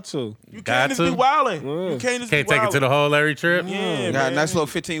 man. You got to. You Got can't just be to. wilding. Yeah. You can't just Can't be take it to the whole every trip. Yeah, Got man. a nice little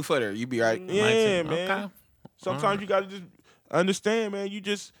 15-footer. You be right. Yeah, man. Okay. Sometimes you gotta just understand, man. You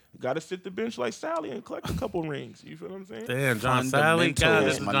just gotta sit the bench like Sally and collect a couple rings. You feel what I'm saying? Damn, John Sally. God, Fundamentals,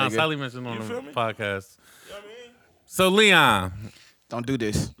 this is my John nigga. Sally mentioned on You the feel me? podcast. You know what I mean? So Leon, Don't do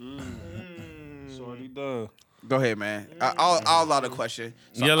this. It's already done. Go ahead, man. I'll allow the question.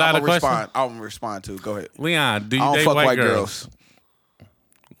 So You allow I'ma the question? respond. I'll respond to it. Go ahead. Leon, do you I don't date fuck white girls?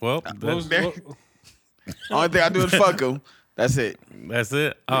 Well, What that's, was- There- what- Only thing I do is fuck them. That's it. that's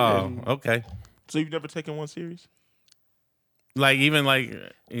it. Oh, okay. So you've never taken one serious? Like even like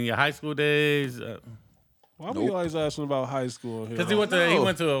in your high school days, Why were you always asking about high school here? because he went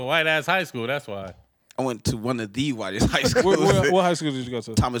to a white ass high school. That's why. I went to one of the whitest high schools. What high school did you go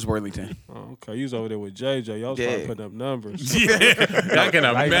to? Thomas Worthington. Oh, okay, you was over there with JJ. Y'all was probably Yeah. putting up numbers. I can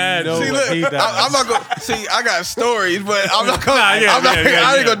imagine. know See, what look, he does. I'm not gonna see. I got stories, but I'm not gonna. Nah, yeah, I'm not, yeah,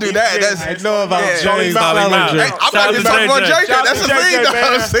 I ain't yeah. gonna do that. That's I know about yeah. James Solid Mount. Bellinger. Hey, I'm Shout not out just to talking about JJ. JJ. Shout out That's to the thing, JJ,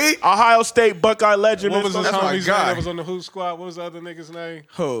 though. man. See Ohio State Buckeye legend. What was his That's my homie's guy. name that was on the Who Squad? What was the other nigga's name?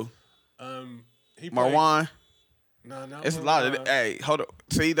 who? He played- Marwan. No, not It's a lot of. Marwan. Hey, hold on.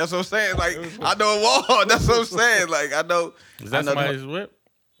 See, that's what I'm saying. Like I know them all. That's what I'm saying. Like I know. Is I that know them- somebody's whip?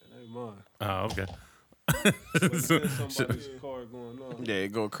 Hey, mine. Oh, okay. There's somebody's car going on. Yeah,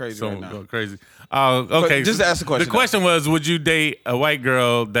 go crazy So right now. go crazy. Oh, okay. just ask the question, The question was, would you date a white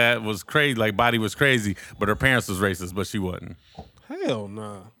girl that was crazy, like body was crazy, but her parents was racist, but she wasn't? Hell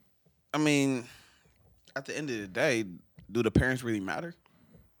nah. I mean, at the end of the day, do the parents really matter?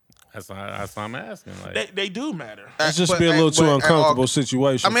 That's what I'm asking. Like, They do matter. It's just But- be a little too but- uncomfortable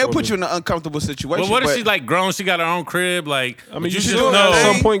situation. I mean, it'll for put the- you in an uncomfortable situation. well, what if but she's like grown? She got her own crib. Like, I mean, but you just still know. at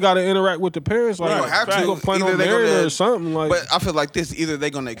some point got to interact with the parents. Like, You don't have you to. gonna plan Either on they marrying gonna- her or something. Like, But I feel like this: either they're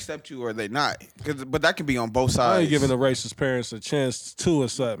gonna accept you or they not. But that can be on both sides. I ain't giving the racist parents a chance to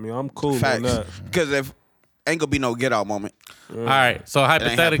accept me. I'm cool on Facts. that. Because if ain't gonna be no get out moment. All right. So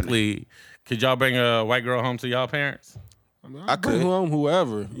happening. hypothetically, could y'all bring a white girl home to y'all parents? I mean, I I bring could. home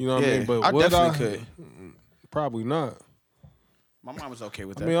whoever. You know what I Yeah, mean? But I would definitely could. Probably not. My mom was okay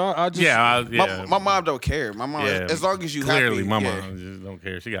with I that. mean, I just Yeah. My mom don't care. My mom, Yeah. as long as you Clearly, happy. my yeah. mom just don't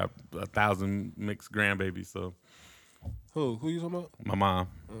care. She got 1,000 mixed grandbabies, so who you talking about? my mom.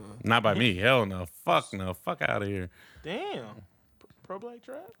 Not by me. Hell no. Fuck no. Fuck out of here. Damn. Pro Black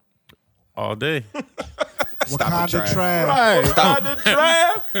Trap? All day. Stop it, Wakanda Trav. Trav. Right. Wakanda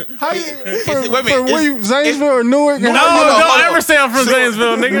Trap? How you from wait a minute, where you Zanesville or Newark? No, don't ever say I'm from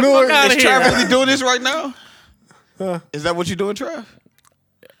Zanesville, nigga. Newark, Fuck out Is of Trav here. really doing this right now? Is that what you doing, Trav?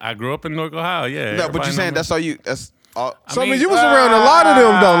 I grew up in Newark, Ohio. Yeah. No, but you're saying that's all you. That's all. So I mean, you was around a lot of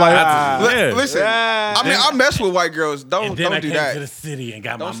them though. Like, Yeah. Listen, I mean, I mess with white girls. Don't And then I do came that. to the city and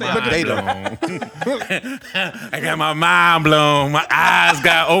got Don't say my but they mind blown. I got my mind blown. My eyes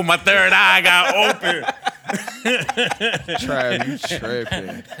got open. My third eye got open. Trav, you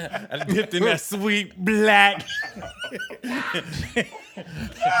tripping. I dipped in that sweet black.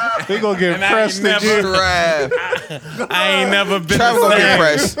 they gonna get And I pressed ain't never- again. Trav, I ain't never been Trav the gonna get same.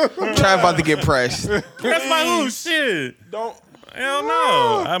 pressed. Trav about to get pressed. That's my who shit. Don't. Hell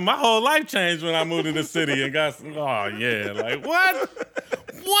no. My whole life changed when I moved to the city and got some, oh yeah, like what?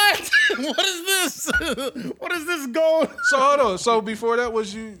 What? What is this? What is this going? So hold on. So before that,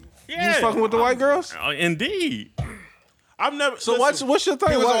 was you was fucking with the white girls? Oh, indeed. I've never. So listen, what's your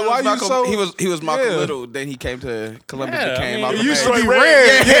thing? He was, Why you Malcolm, so? he was Malcolm Yeah. Little. Then he came to Columbus. Yeah, became I mean, Malcolm It used to X. be Red.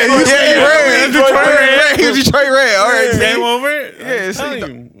 red. Yeah, it used to be red. Detroit Red. He was Detroit Red. All right, Came see? over it. Yeah, I'm see,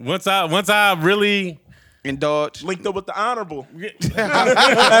 telling you. Once I really Indulge. linked up with the honorable. Hey,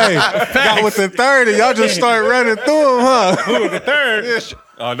 got with the 30. Y'all just start running through them, huh? who was the third.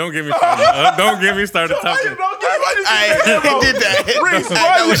 Oh, don't get me started. Don't get me started talking. Hey, he did that. Reese,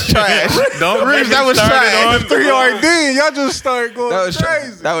 That was trash. Don't Reese, get me that was started trash. on 3RD. Y'all just start going That was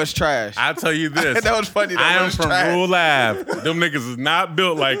crazy. that was trash. I'll tell you this. That was funny, though. I That am was from trash. Rule Ave. Them niggas is not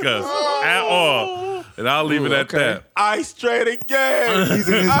built like us at all. And I'll leave it at okay. that. Ice straight again. He's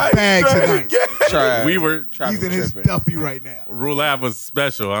in his Ice bag straight tonight. again. Trash. We were Trash He's in was his tripping. Duffy right now. Rule Ave was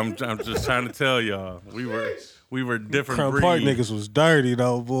special. I'm just trying to tell y'all. We were different Crump breed. Park niggas was dirty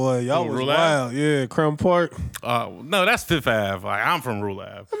though, boy. Y'all was Rule Ave? wild. Yeah, Crump Park. No, that's Fifth Ave. Like, I'm from Rule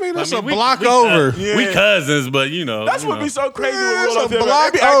Ave. I mean, that's a we- block we- over. We cousins, but you know. That's you what know. be so crazy Yeah, with it's Rule a Ave.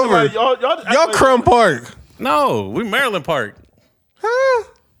 block They be acting over. like y'all act Y'all like- Crump Park. No, we Maryland Park. Huh?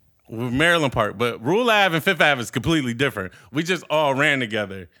 We're Maryland Park, but Rule Ave and Fifth Ave is completely different. We just all ran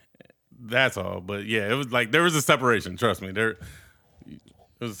together. That's all. But yeah, it was like there was a separation. Trust me, there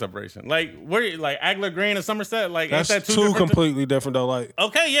was a separation. Like where, like Agler Green and Somerset. Like That's ain't that two different completely different though. Like,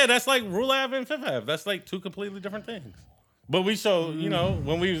 Okay, yeah, that's like Rule Ave and Fifth Ave. That's like two completely different things. But we show, you know,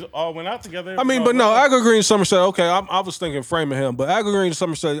 when we all went out together. I mean, but no, Agler Green, Somerset. Okay, I was thinking Framingham, but Agler Green,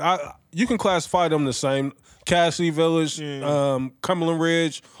 Somerset. You can classify them the same. Cassidy Village, Cumberland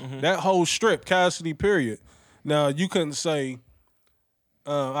Ridge, that whole strip, Cassidy. Period. Now you couldn't say.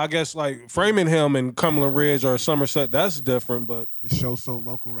 I guess like Framingham and Cumberland Ridge or Somerset. That's different, but The show's so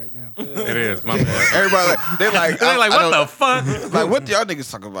local right now. it is. My bad. Everybody, they're like, They're like, what the fuck? Like, what y'all niggas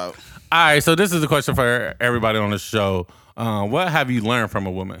talking about? All right, so this is the question for everybody on the show. What have you learned from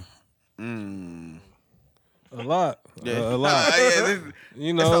a woman? a lot, a lot. You It's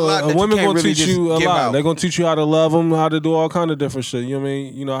a know, lot that a you woman can't gonna really teach just you a give lot. out. They're gonna teach you how to love them, how to do all kind of different shit. You know what I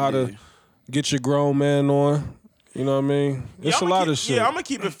mean? You know how to get your grown man on. You know what I mean? It's a lot of shit. Yeah, I'm gonna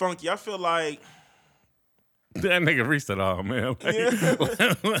keep it funky. I feel like That nigga reached it all, man.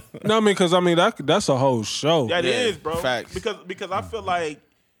 No, I mean, because I mean that's a whole show. that is, bro. facts. Because I feel like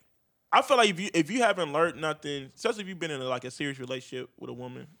if you haven't learned nothing, especially if you've been in like a serious relationship with a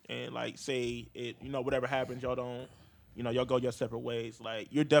woman and like say it, you know, whatever happens, y'all don't, you know, y'all go your separate ways. Like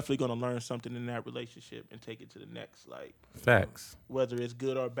you're definitely gonna learn something in that relationship and take it to the next. Like Facts. whether it's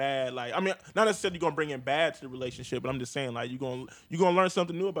good or bad. Like I mean, not necessarily you're gonna bring in bad to the relationship, but I'm just saying like you're gonna learn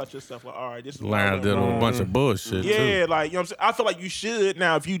something new about yourself. Like all right, this is what I Learn how to went deal with wrong. a bunch of bullshit, Yeah, too. like you know what I'm saying. I feel like you should.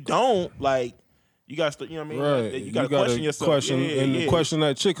 Now, if you don't, like you got to, you know what I mean. Right, Like, you got to question yourself. question yeah, and yeah. question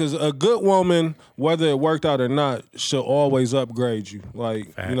that chick. Because a good woman, whether it worked out or not, she'll always upgrade you. Like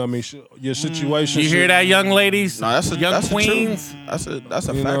you know what I mean. Your situation. You hear that, young ladies? No, that's a young that's queens. A truth. That's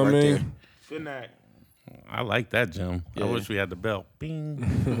a You fact know what right I there. mean? Finnack. I like that, Jim. I Yeah. wish we had the bell. Bing.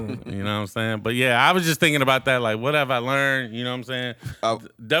 You know what I'm saying? But yeah, I was just thinking about that. Like, what have I learned? You know what I'm saying?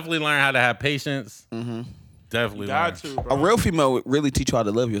 Definitely learn how to have patience. Definitely learn. Got to, bro. A real female would really teach you how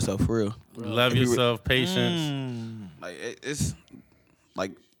to love yourself for real. Love If you re- yourself, patience. Like it's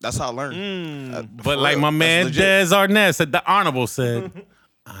like that's how I learned. But like my man Des Arnett said, the Honorable said,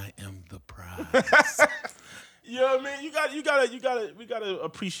 I am the prize. You know what I mean? We gotta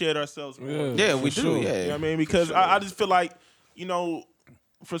appreciate ourselves more. Yeah, we do. sure. Yeah, You know what I mean? Because I just feel like, you know,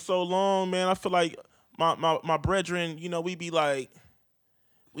 for so long, man, I feel like my brethren, you know, we be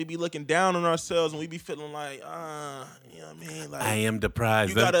looking down on ourselves and we be feeling like, you know what I mean? Like I am the prize.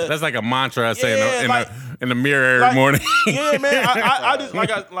 You gotta- That's like a mantra I say Yeah, in the mirror every like, morning. Yeah, man. I just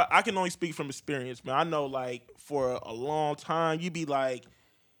I can only speak from experience, man. I know like for a long time you be like,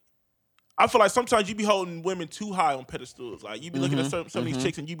 I feel like sometimes you be holding women too high on pedestals. Like you be looking at some of these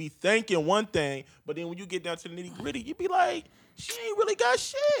chicks and you be thinking one thing, but then when you get down to the nitty gritty, you be like, she ain't really got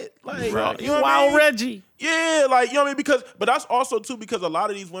shit. Like you know what I mean? Reggie. Yeah, like you know what I mean? But that's also too because a lot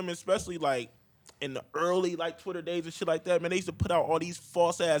of these women, especially like in the early like Twitter days and shit like that, man, they used to put out all these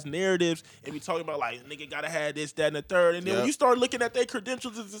false ass narratives and be talking about like nigga gotta have this, that, and the third. And then when you start looking at their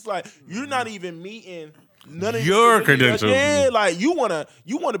credentials, it's just like you're not even meeting none of your credentials. Yeah, like you wanna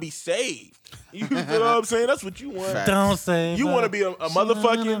be saved. You know what I'm saying? That's what you want. Facts. Don't say You want to be a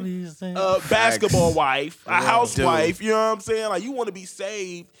motherfucking basketball wife, a housewife. You know what I'm saying? Like you want to be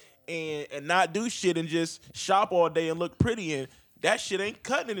saved and not do shit and just shop all day and look pretty. And that shit ain't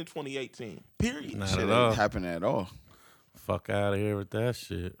cutting it in 2018. Period. Not Shit at ain't all. happening at all. Fuck out of here with that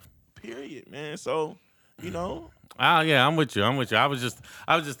shit. Period, man. So you know. Yeah, I'm with you. I was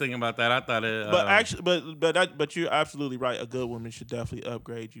just thinking about that. I thought it. But actually, but you're absolutely right. A good woman should definitely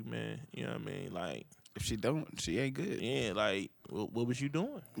upgrade you, man. You know what I mean? Like, If she don't, she ain't good. yeah, like, what was you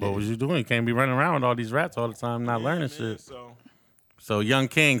doing? what was you doing? You can't be running around with all these rats all the time, not learning Man, shit. So, So young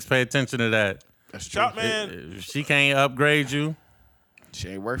kings, pay attention to that. That's true. shop, man. If she can't upgrade you, She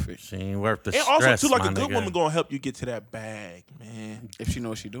ain't worth it. she ain't worth the And stress. also, too, like my a good nigga. woman gonna help you get to that bag, man. If she know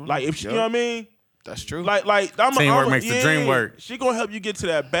what she doing. Like, if she, you know what I mean? That's true. Like, Teamwork makes the dream work. She gonna help you get to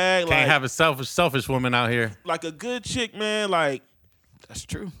that bag. Can't like, have a selfish woman out here. like a good chick, man. Like, That's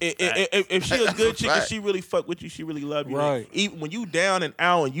true. if she a good chick and Fact. she really fuck with you, she really love you. Right. Even when you down and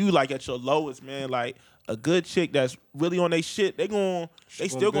out and you like at your lowest, man. Like a good chick that's really on their shit, they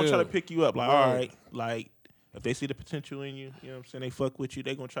still gonna try to build. pick you up. Like, Right. all right, like if they see the potential in you, you know what I'm saying? They fuck with you.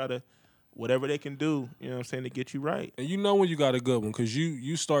 They gonna try to whatever they can do, you know what I'm saying, to get you right. And you know when you got a good one, because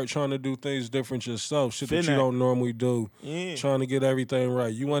you start trying to do things different yourself, shit that you Finna. don't normally do. Yeah. Trying to get everything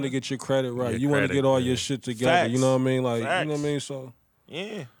right. You want to get your credit right. Your You want to credit, get all yeah. your shit together. Facts. You know what I mean? Like, you know Facts. what I mean? So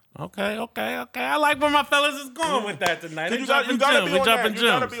Yeah. Okay. I like where my fellas is going with that tonight. You gotta be on that. You gotta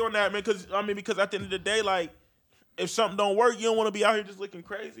gems. be on that, man. Because at the end of the day, like, if something don't work, you don't want to be out here just looking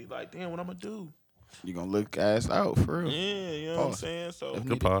crazy. Like, damn, what I'm gonna do? You gonna look ass out for real. Yeah, you know what I'm saying. So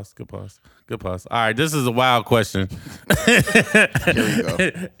Good pause. All right, this is a wild question. Here we go.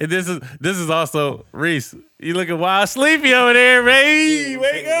 And this is also Reese. You looking wild sleepy over there, baby.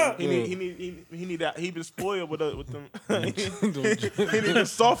 Wake up. he need that. He been spoiled with them. he need the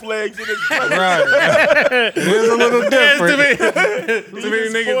soft legs in his butt. right, it is a little different. Too many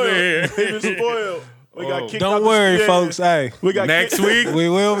niggas in here. He been spoiled. We got kicked out Don't the worry, studio. folks. Hey, We got Next kicked, week. we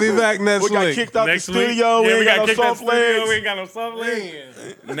will be back next We got week. kicked out Next the week. studio. Yeah, we ain't got no kicked out soft the studio. legs. We ain't got no soft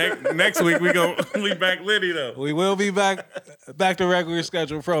legs. Next week we gonna be back litty though. We will be back to regular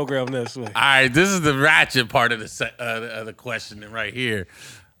scheduled program next week. All right, this is the ratchet part of the question right here,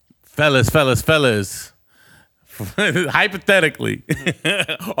 fellas. Hypothetically,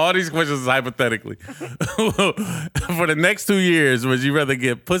 all these questions is hypothetically. For the next 2 years, would you rather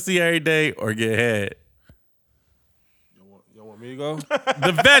get pussy every day or get head? You want me to go?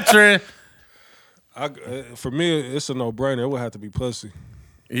 The veteran, For me, it's a no-brainer. It would have to be pussy.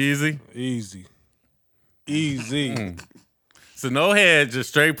 easy. Easy. So no head, just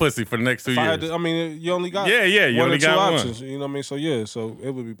straight pussy for the next 2 If I years. had to- I mean, you only got Yeah, you one only or two got one. options. You know what I mean? So yeah, so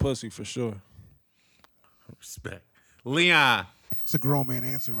it would be pussy for sure. Respect, Leon, It's a grown man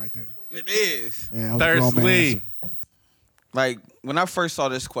answer right there. It is. Yeah, that was a grown man Thirsty. answer. Like when I first saw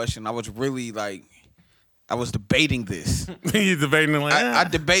this question, I was really like, I was debating this. you debating like I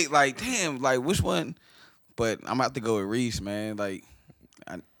debate like, damn, like which one? But I'm about to go with Reese, man. Like,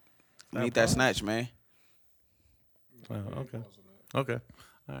 I need that snatch, man. Oh, okay.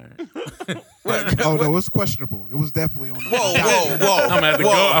 All right. Oh no, it's questionable. It was definitely on the Whoa. I'm gonna have to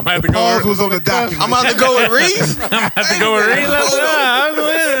go. I'm gonna have to The go. pause was on the document. I'm about to go with Reese. have to go with Reese.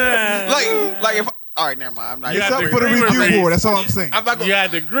 like if all right, never mind. I'm not. You It's got up to for the agree with review Reese. board. That's all I'm saying. I'm not You gonna.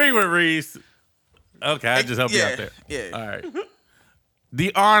 had to agree with Reese. Okay, I'll just help you out there. Yeah. All right.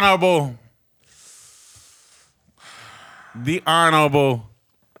 The honorable.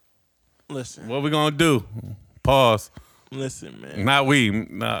 Listen, What we gonna do? Pause. listen, man. Not we.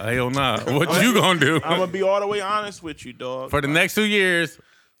 Nah, hell nah. What you gonna do? I'm gonna be all the way honest with you, dog. For the next 2 years,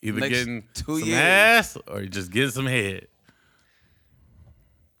 either Next getting 2 some years. ass or just getting some head.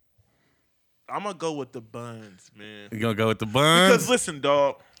 I'm gonna go with the buns, man. You gonna go with the Because buns? listen,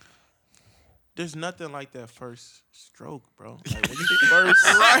 dog. There's nothing like that first stroke, bro. Like when you first,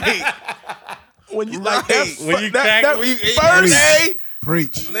 Right. when you like Right. that, When you that, crack- that When you first, day,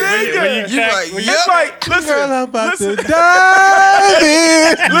 Preach. nigga. you like, It's yep, like, listen, dog, my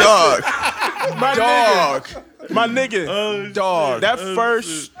dog, nigga, my nigga. dog. That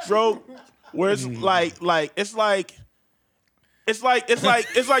first stroke, where it's like it's like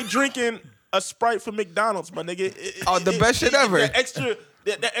drinking a Sprite from McDonald's, my nigga. The best shit ever. That extra.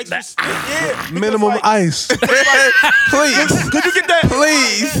 That extra, yeah. Minimum Like, ice. Please. could you get that?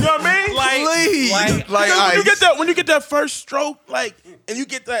 Please. You know what I mean? Please. Like Because ice. when you get that first stroke, like, and you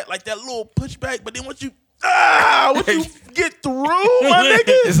get that little pushback, but then once you get through, my nigga,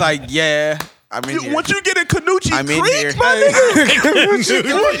 It's like, yeah, I'm in here. once you get in Canucci I'm in Creek, here. my nigga, once you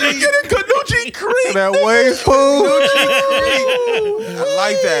get in Canucci Creek, That wave pool. I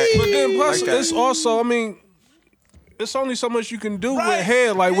like that. But then plus, Like that. it's also, I mean, it's only so much you can do Right. with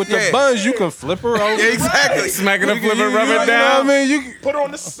head. Like with the Yeah. buns, you can flip her over. Exactly. Smack it up, flip it, rub You know it what down. I mean, you can, put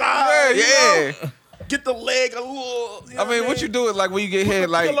on the side, you Yeah. know, get the leg a little. You know I mean, what you do is like when you get hit,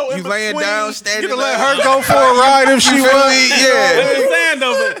 like pillow in you laying between. down, You standing. you can let up. her go for a ride if she You feel wants. me? That's Yeah. what I'm saying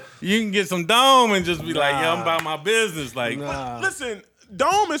though, but you can get some dome and just be like, yo, I'm about my business. Like, Listen,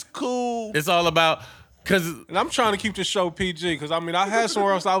 Dome is cool. it's all about, cause And I'm trying to keep the show PG because I mean I had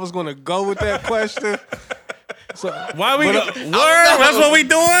somewhere else I was going to go with that question. So why we But, go, word? That's what we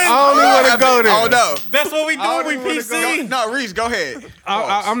doing? I don't even want to go there. Oh no. That's what we I doing. don't We even PC. No, Reese, go ahead.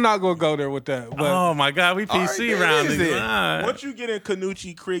 I'm not going to go there with that. But Oh my God, we PC right, around that is niggas. it. Alright. Once you get in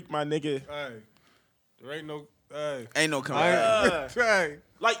Canucci Creek, my nigga, hey, there ain't no. Hey, Ain't no coming I back. ain't, hey,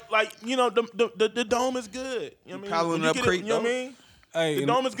 like you know, the Dome is good. You know what I mean? Paddling When you up get creek, you know what I though. mean? hey, The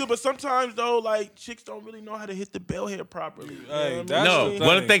Dome is good, but sometimes though, like chicks don't really know how to hit the bell head properly. You know Hey, what I mean? that's No, the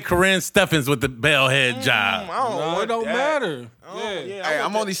what thing. if they Corinne Stephens with the bellhead job? I don't no, want it don't that. matter. Oh, Yeah. yeah, Hey, I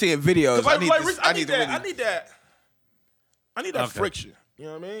I'm want only seeing videos. that. Like, this- Reese, I need the that. video. I need that Okay. friction. You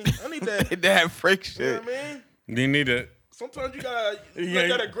know what I mean? I need that. That freak You shit. know what I mean? You need it. Sometimes you gotta Yeah. let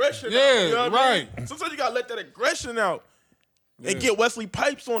that aggression out. Yeah, You know what I mean? right. Sometimes you gotta let that aggression out and get Wesley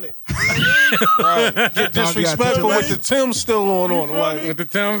Pipes on it. Get disrespectful with the Tim still on. Like, With the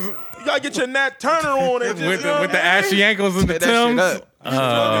Timbs, You gotta get your Nat Turner on it. with the ashy ankles and the Tear that shit Timbs.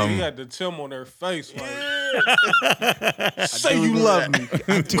 up. you got the Tim on their face. Like, say you love me.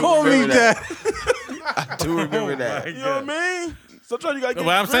 Call me remember that. I do remember that. You know what I mean? Sometimes you gotta get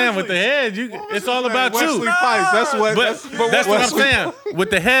What I'm saying with the grizzly. head, it's all about Wesley you. Pipes. That's what. But that's what I'm saying. With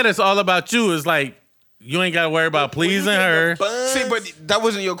the head, it's all about you. It's like you ain't got to worry about pleasing her. See, but that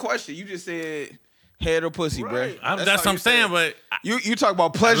wasn't your question. You just said head or pussy, Right. bro. That's what I'm saying. But You talk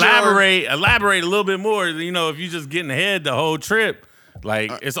about pleasure. elaborate a little bit more. You know, if you just getting ahead the whole trip,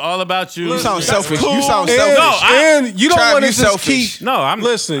 like it's all about you. You sound selfish. cool. You sound And, selfish. and you don't Trav, want to you just selfish. keep. No, I'm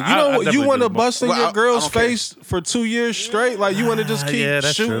Listen, you I don't. definitely You want to do. bust in Well, your I girl's don't care. face for 2 years straight? Like you want to just keep yeah,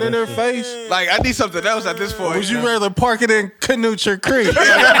 that's shooting true, in her that's face? Like I need something else at this point. Would you rather park it in Canucha Creek?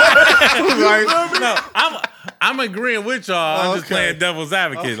 No, I'm agreeing with y'all. I'm just Okay. playing devil's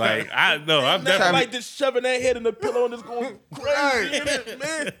advocate. Like I'm Not definitely. like just shoving that head in the pillow and just going crazy in it,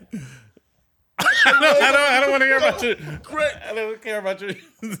 man. I don't want to hear about you. Great. I don't care about you.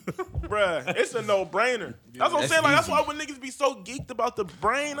 Bruh, it's a no-brainer. That's what I'm saying. Like that's why when niggas be so geeked about the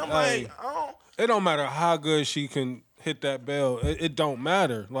brain, I'm Hey. like, I don't. It don't matter how good she can hit that bell. It don't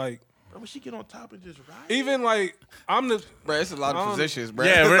matter. Like When she get on top and just ride. even like I'm the. Bro, it's a lot of positions, bro.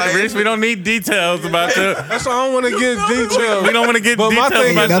 Yeah, Like, Reese, we don't need details about you. That's why I don't want to get details. We don't want to get But my details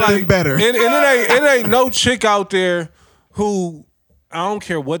thing about is Nothing like, better. And it ain't no chick out there who I don't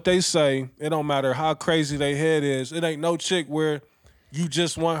care what they say. It don't matter how crazy they head is. It ain't no chick where you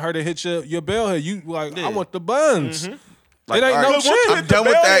just want her to hit your bell head. You like I want the buns. Like, It ain't all no right, Look, once you chick. hit I'm the done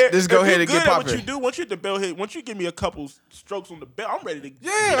with bell that. head, Just go if ahead you and good get at what popping. you do, once you hit the bell head, once you give me a couple strokes on the bell, I'm ready to.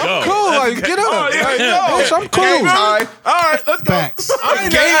 Yeah, I'm Yo. cool. Like get up. Oh, yeah, Like, yo. bitch, I'm cool. Game time. All right, let's go. Facts. I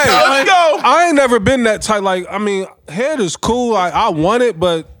ain't, Game hey, time. Let's go. I ain't never been that type. Like, I mean, head is cool. Like, I want it,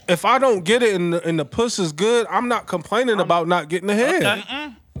 but if I don't get it and the puss is good, I'm not complaining about not getting the head.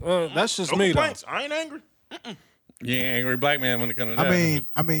 That's just No me, though. complaints. I ain't angry. You ain't angry black man when it comes to that.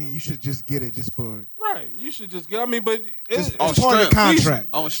 I mean, you should just get it just for Right. You should just get. I mean, but it's on it's part of the strength. contract.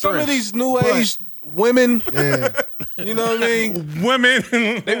 On some of strength. these new age women. Yeah. You know what I mean? Women.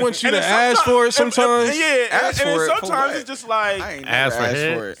 They want you And to then ask for it sometimes. Yeah, Ask and then for it, for sometimes what? it's just like. I ain't Ask never for asked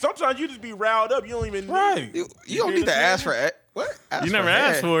head. for it. Sometimes you just be riled up. You don't even. Right. You don't need to ask for it. What? Ask You for never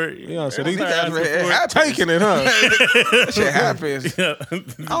head. asked for it. Yeah, so You these need to ask for it. It guys happens. taking it, huh? That shit happens. I I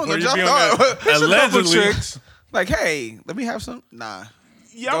don't know. Y'all thought. Allegedly. chicks. Like, hey, let me have some. Nah.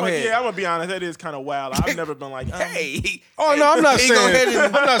 Yeah, Go I'm ahead. gonna be honest. That is kind of wild. I've never been like, Hey. Oh no, I'm not He go saying. ahead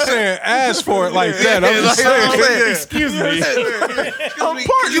and- I'm not saying ask for it like that. I'm just Like, saying. Excuse me. Excuse me,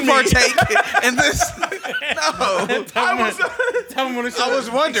 can you partake in this? No. Tell me when it's I was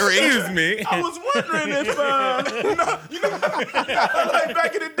wondering. Excuse me. I was wondering if, like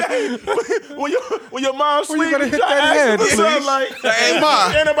back in the day, when your mom Where you sleep, gonna you hit try to that ask head, her for something please? like, Hey, Ma.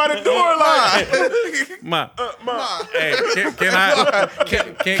 standing by the door, like, Ma. Ma. Hey, can I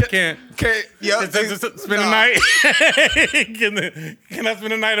Can't. Yep. Spend the night. Can I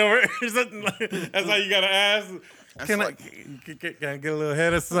spend the night over? That's how you gotta ask. Can I get a little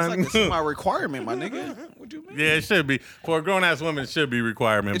head of something? That's like my requirement, my nigga. What you mean? Yeah, it should be. For a grown ass woman, it should be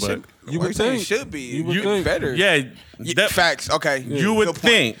requirement. But You would think it should be. You would think better. Yeah, facts. Okay. You would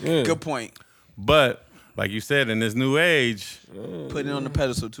think. Yeah. Good point. But like you said, in this new age, Putting it on the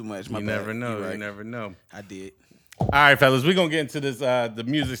pedestal too much. you never know. You never know. I did. All right, fellas, we're gonna get into this the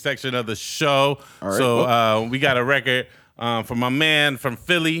music section of the show. All right. So we got a record from my man from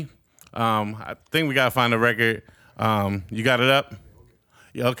Philly. I think we gotta find a record. You got it up?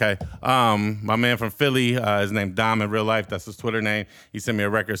 Yeah, okay. My man from Philly, his name Dom in real life. That's his Twitter name. He sent me a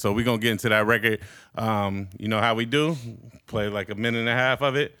record, so we're gonna get into that record. You know how we do? Play like a minute and a half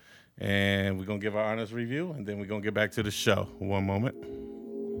of it, and we're gonna give our honest review, and then we're gonna get back to the show. One moment.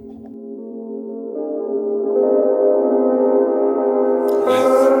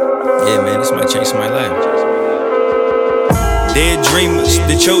 Yeah, man, this might change my life. Dead dreamers,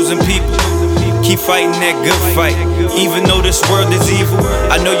 the chosen people. Keep fighting that good fight. Even though this world is evil,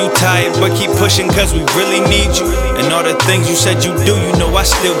 I know you tired, but keep pushing cause we really need you. And all the things you said you do, you know I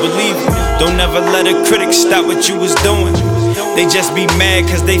still believe you. Don't ever let a critic stop what you was doing. They just be mad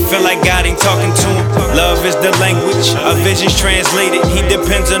cause they feel like God ain't talking to them. Love is the language, our vision's translated. He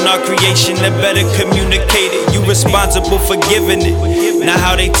depends on our creation to better communicate it. You responsible for giving it, not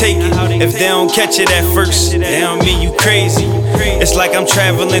how they take it. If they don't catch it at first, they don't mean you crazy. It's like I'm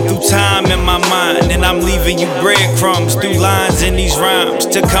traveling through time in my mind, and I'm leaving you breadcrumbs through lines in these rhymes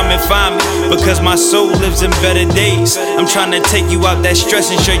to come and find me, because my soul lives in better days. I'm trying to take you out that stress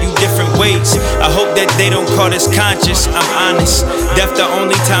and show you different ways. I hope that they don't call this conscious, I'm honest. Death the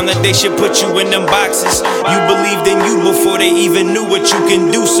only time that they should put you in them boxes. You believed in you before they even knew what you can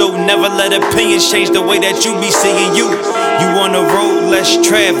do, so never let opinions change the way that you be seeing you. You on the road less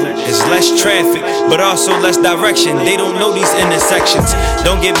travel, it's less traffic, but also less direction. They don't know these intersections.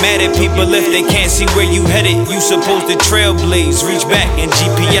 Don't get mad at people if they can't see where you headed. You supposed to trailblaze, reach back and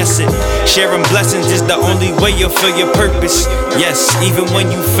GPS it. Sharing blessings is the only way you'll feel your purpose. Yes, even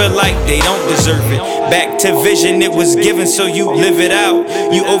when you feel like they don't deserve it. Back to vision, it was given so you live it out.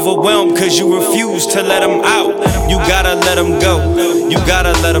 You overwhelmed cause you refuse to let them out. You gotta let them go, you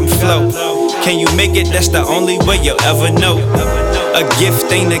gotta let them flow. Can you make it? That's the only way you'll ever know. A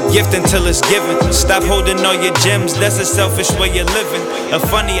gift ain't a gift until it's given. Stop holding all your gems, that's a selfish way of living. A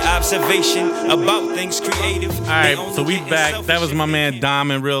funny observation about things creative. All right, so we back. That was my man Dom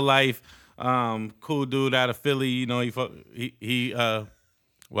in real life. Cool dude out of Philly. You know, he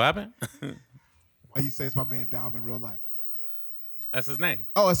what happened? Why you say it's my man Dom in real life? That's his name.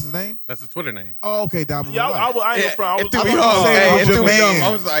 Oh, that's his name? That's his Twitter name. Oh, okay, Dom in Yeah, real life. I ain't no front. It threw me I off. was saying it was your man I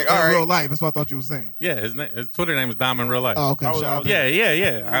was like, all in right. real life. That's what I thought you were saying. Yeah, his Twitter name is Dom in real life. Oh, okay. I was- shout out to Yeah,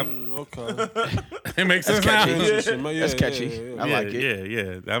 him. yeah. Okay. It makes sense That's now. catchy. That's catchy. I like it.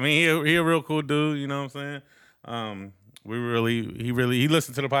 Yeah. I mean, he a real cool dude. You know what I'm saying? He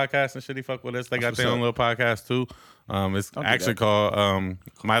listened to the podcast and shit. He fuck with us. They got their own little podcast too. It's actually called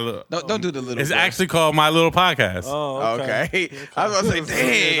My Little. Don't do the little. It's bro. actually called My Little Podcast. Oh, Okay. I was about to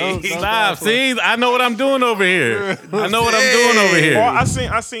say, dang. Stop. See, I know what I'm doing over here. I know what I'm doing over Oh, here.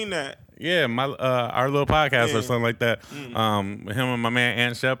 I seen that. Yeah, my our little podcast or Yeah. something like that. Him and my man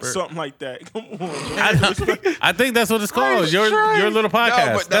Ant Shepard. Something like that. Come on, man. I think that's what it's called. Your little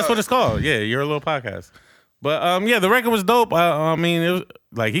podcast. but That's no. what it's called. Yeah, your little podcast. But yeah, the record was dope. I mean, it was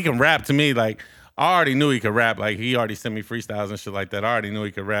like he can rap to me. Like I already knew he could rap. Like he already sent me freestyles and shit like that. I already knew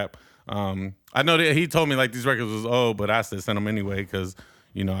he could rap. I know that he told me like these records was old, but I still sent them anyway because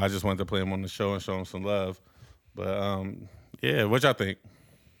you know I just wanted to play him on the show and show him some love. But yeah, what y'all think?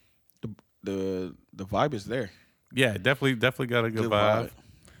 The vibe is there. Yeah, definitely got a good vibe.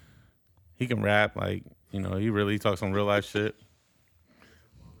 He can rap, like, you know, he really talks some real life shit.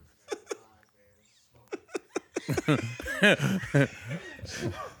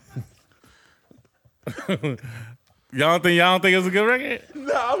 Y'all don't think it was a good record?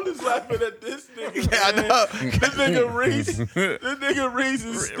 Nah, I'm just laughing at this nigga. Yeah, I man. know. This nigga Reese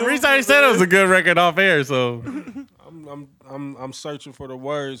is stupid. Reese already said it was a good record off air, so I'm searching for the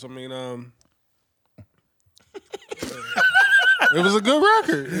words. I mean, it was a good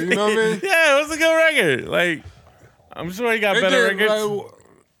record. You know what I mean? yeah, it was a good record. Like, I'm sure he got better records.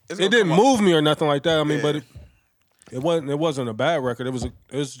 It didn't move me or nothing like that. I mean, but it wasn't a bad record. It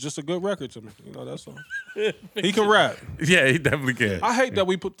was just a good record to me. You know, that's all. He can rap. Yeah, he definitely can. I hate that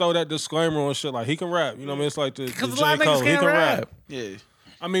we throw that disclaimer on shit like he can rap. You know what I mean? It's like the Because a J. lot of Cole. niggas He can't can rap. Yeah.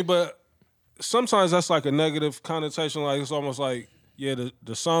 I mean, but sometimes that's like a negative connotation. Like it's almost like yeah,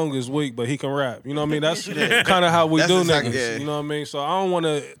 the song is weak, but he can rap. You know what I mean? That's kind of how we do exactly, niggas. yeah. You know what I mean? So I don't want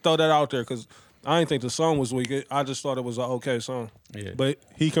to throw that out there because I didn't think the song was weak. I just thought it was an okay song. Yeah. But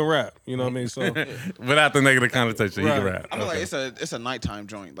he can rap. You know what I mean? So Without the negative connotation, he can Right. rap. I feel Okay. like it's a nighttime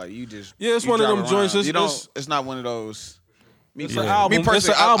joint. Like you just it's you one of drive them joints. around. You don't. It's It's not one of those. It's an album. It's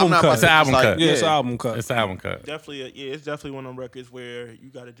an album I'm not cut. about It's to an album just, cut. Yeah, it's an album cut. It's an album cut. Definitely, it's definitely one of them records where you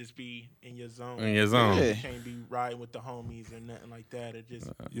gotta just be in your zone. In your zone. Yeah. You can't be riding with the homies or nothing like that. It just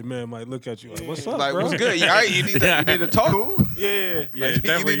Your man might look at you like, "What's up, Like bro?" what's good? You all right? You need to talk. yeah. Yeah, Like, you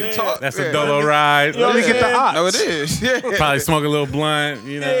definitely. need to talk. That's Yeah. a dolo ride. You know what I'm saying? No, it is. Yeah. Probably smoke a little blunt,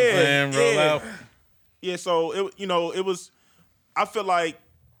 you know what I'm saying? Roll out. Yeah, so it was. I feel like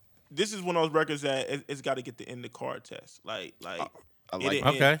this is one of those records that it's got to get the in the card test. Like I it like didn't-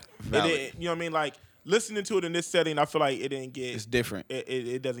 Okay. it Valid. didn't- you know what I mean? Like listening to it in this setting, I feel like it didn't get. It's different.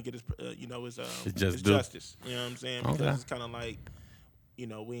 It doesn't get its its just its do. justice. You know what I'm saying? Because Okay. it's kind of like,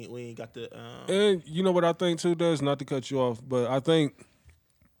 we ain't got the. And you know what I think too, Des, not to cut you off, but I think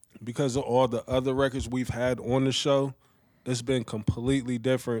because of all the other records we've had on the show, it's been completely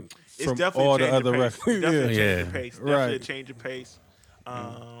different It's from definitely all a the change other of records. pace. Definitely a change Yeah. of pace. Definitely a Right. change of pace.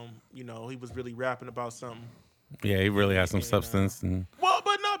 He was really rapping about something. Yeah, he really has some substance. And Well,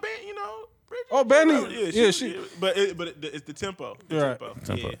 but not Britney, Oh, Benny, but it's the tempo. The Right. tempo.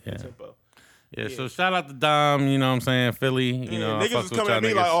 Tempo, Yeah, yeah. the tempo. yeah, so shout out to Dom, you know what I'm saying? Philly, you know, I niggas fucks was with coming at y'all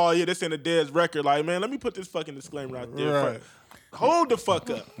me like, niggas. oh yeah, this ain't a Dez record. Like, man, let me put this fucking disclaimer out there. Right. Hold the fuck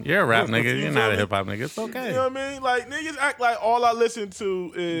up. You're a rap nigga. You're feel not a me? hip hop nigga. It's You okay. know what I mean? Like niggas act like all I listen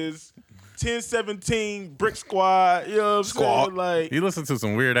to is 1017 Brick Squad. You know what I'm saying? Like You listen to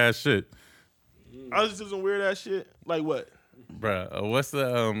some weird ass shit. I listen to some weird ass shit. Like what? Bruh, what's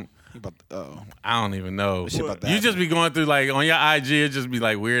the Oh, I don't even know. shit about You that. just be going through like on your IG, it just be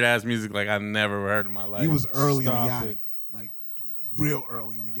like weird ass music like I've never heard in my life. He was early on Stop Yachty. it. Like, real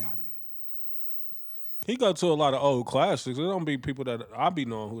early on Yachty. He go to a lot of old classics. It don't be people that I be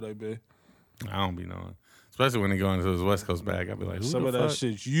knowing who they be. I don't be knowing. Especially when he go into his West Coast bag. I be like, who Some the of that fuck?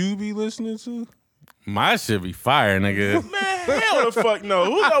 shit you be listening to. My shit be fire, nigga. Man, hell the fuck no.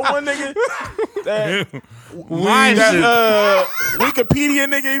 Who's that one nigga? That My shit. Wikipedia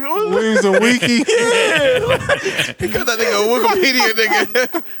nigga. Weems and Wiki. because that nigga a Wikipedia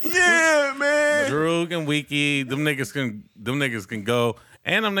nigga. Yeah, man. Droog and Wiki, them niggas can go.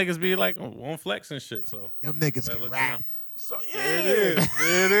 And them niggas be like on flex and shit. So Them niggas that can let you rap. know. So, yeah.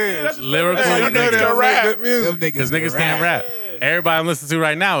 It is. Lyrical Hey, you know niggas. that rap. Them niggas Because niggas can't rap. Everybody I'm listening to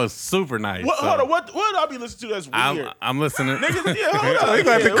right now is super nice. What, so hold on, what I be listening to that's weird? I'm listening. Niggas, yeah, hold on. We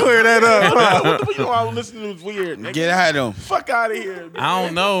got to Yeah, clear that up. What the fuck you know I'm listening to is weird, nigga? Get out of them. Fuck out of here. Man. I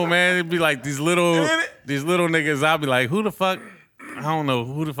don't know, man. It'd be like these little niggas. I'll be like, who the fuck? I don't know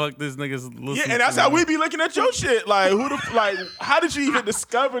who the fuck this nigga's listening. Yeah, and that's to. how we be looking at your shit. Like, how did you even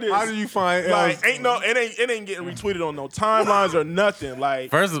discover this? How do you find like, it ain't getting retweeted on no timelines or nothing.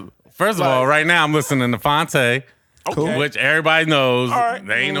 Like, First of all, right now I'm listening to Fonte, Okay. which everybody knows. All right.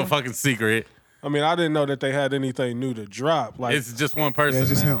 They ain't no fucking secret. I mean, I didn't know that they had anything new to drop. Like, It's just one person. Yeah, it's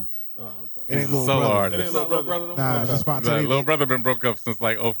just now. him. oh, okay. It He's ain't a little solo brother. artist. It ain't little brother. Nah, it's just Fonte. The little brother been broke up since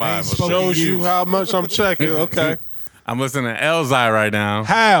like 05 or Ain't so. spoken Shows you years. how much I'm checking. Okay. I'm listening to Elzai right now.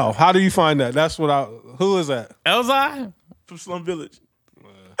 How? How do you find that? That's what who is that? Elzai? From Slum Village.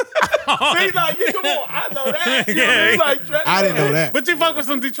 See, like, yeah, come on, I know that. You know what I mean? Like, I didn't know that. But you fuck with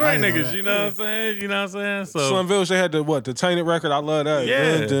some Detroit I didn't know niggas, that. you know what I'm saying? You know what I'm saying? So Slum Village, they had the Tainted record. I love that.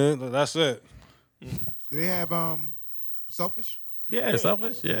 Yeah. Dun, dun, that's it. Do they have Selfish? yeah,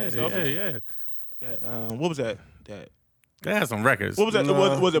 selfish. Yeah, Selfish. yeah. that, what was that? They had some records. What was that? No,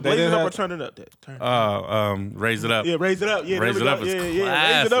 was it they Blaze It didn't Up or have- Turn It Up? Turn It Up. Raise It Up. Yeah, Raise It Up. Yeah, Raise there It we Up go. is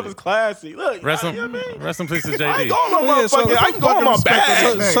Yeah, Raise It Up is classy. Look, Rest you in, know what I mean? rest in peace to I JD. ain't going on my Yeah, so- fucking. I can go on my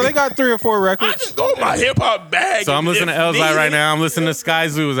bag. So they got 3 or 4 I records. just go on my hip hop bag. So I'm listening to if Elzai needed. right now. I'm listening to Sky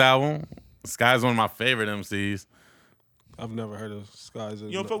Zoo's album. Sky's one of my favorite MCs. I've never heard of Skies.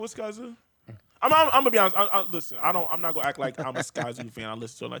 You don't fuck with Sky Zoo? I'm gonna be honest. Listen, I'm not gonna act like I'm a Sky Zoo fan. I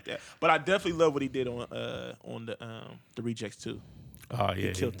listen to it like that, but I definitely love what he did on the Rejects too. Oh yeah,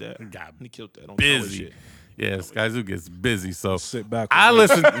 He killed that. He got He killed that on color busy. shit. Yeah, Sky Zoo gets busy. So Sit back. I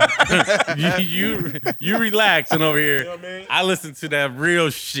listen. you relaxing over here. You know what I mean? I listen to that real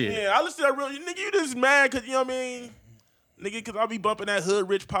shit. Yeah, I listen to that real nigga. You just mad because you know what I mean. Nigga, cause I be bumping that hood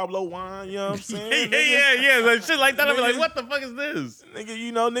rich Pablo wine, you know what I'm saying? yeah, like shit like that. I be like, what the fuck is this? Nigga,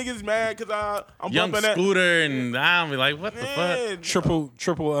 you know, niggas mad cause I'm Young bumping Scooter and I'll be like, what the fuck?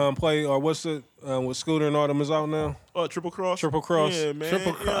 Triple play or what's it with Scooter and all them is out now? Triple Cross. Triple Cross. Yeah, man.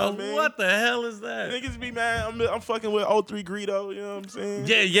 Triple You know Cross. what, I mean? What the hell is that? Niggas be mad. I'm fucking with 03 Greedo, you know what I'm saying?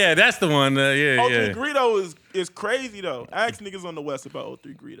 Yeah, that's the one. 03 Yeah. Greedo is crazy though. Ask niggas on the West about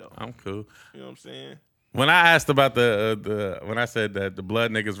 03 Greedo. I'm cool. You know what I'm saying? When I asked about when I said that the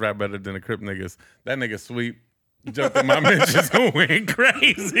blood niggas rap better than the Crip niggas, that nigga Sweep jumped in my mentions and went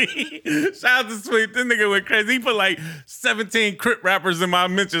crazy. Shout out to Sweep. This nigga went crazy. He put like 17 Crip rappers in my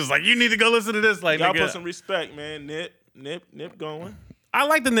mentions. Like, you need to go listen to this. Like, Y'all nigga, put some respect, man. Nip going. I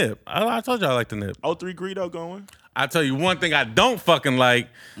like the Nip. I told you I like the Nip. 03 Greedo going. I tell you one thing I don't fucking like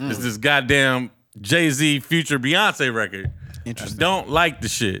is this goddamn Jay-Z Future Beyonce record. Interesting. I don't like the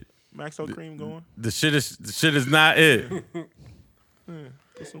shit. Maxo Cream going. The shit is not it.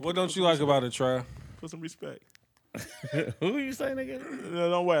 What don't you like about it, Trav? Put some respect. Who you say, nigga? No,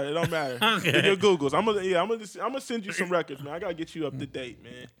 don't worry. It don't matter. Okay. Get your Googles. I'm gonna send you some records, man. I gotta get you up to date,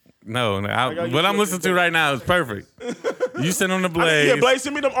 man. No, gotta get what I'm you listening to right now is perfect. You send on the Yeah, Blaze. Blaze,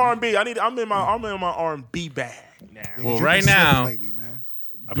 send me them R&B. I'm in my R&B bag now. Nigga, Well, you right been slipping now- lately, man.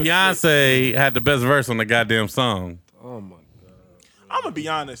 Beyonce had the best verse on the goddamn song. Oh my god. I'm gonna be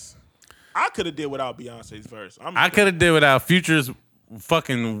honest. I could have did without Beyonce's verse. I could have did without Future's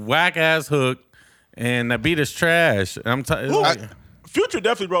fucking whack ass hook, and that beat is trash. Future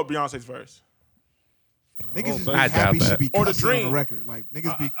definitely wrote Beyonce's verse. Niggas just be I doubt happy she that. be Or the cussing on Dream. the record. Like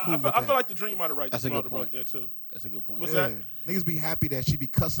niggas be cool with that. I feel like the Dream might have wrote That's a good wrote point. that too. That's a good point. What's Yeah. that? Niggas be happy that she be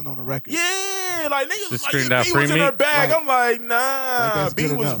cussing on the record. Yeah, like niggas Just was like, screamed yeah, out, B "Free was in me." her bag. Like- I'm like, nah. that's B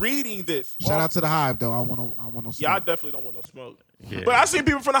good was enough. reading this. Shout out to the Hive though. I want no Yeah, I smoke. definitely don't want no smoke. Yeah. But I seen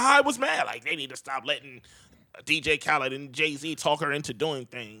people from the Hive was mad. Like, they need to stop letting DJ Khaled and Jay-Z talk her into doing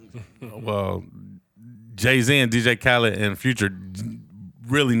things. Well, Jay-Z and DJ Khaled and Future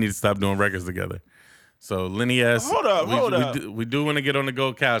really need to stop doing records together. So Lenny S. Hold up. We do want to get on the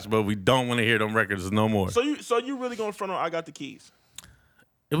gold couch, but we don't want to hear them records no more. So you really going front on I Got the Keys?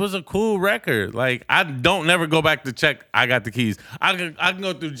 It was a cool record. Like, I don't never go back to check I Got the Keys. I can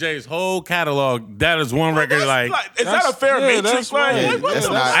go through Jay's whole catalog. That is one record like is that a fair matrix? that's Like, right. what That's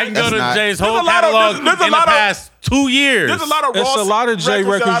the not- fuck? I can go That's to not- Jay's There's whole a lot of- catalog there's a in the lot of- past 2 years. There's a lot of It's Ross a lot of J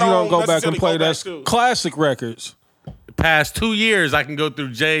records that you I don't go back and necessarily play. go back That's to. classic records. Past 2 years, I can go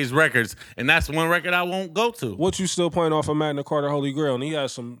through Jay's records, and that's one record I won't go to. What you still playing off of Magna Carta Holy Grail? And he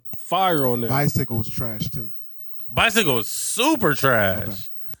has some fire on there. Bicycle was trash too. Bicycle is super trash. Okay.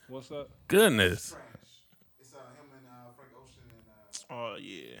 What's that? Goodness. It's him and Frank Ocean and Oh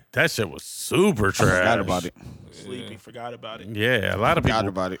yeah, That shit was super trash. Forgot about it. Sleepy. Forgot about it. Yeah, a lot of people. Forgot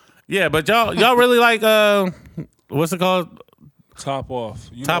about it. Yeah, but y'all really like what's it called? Top Off.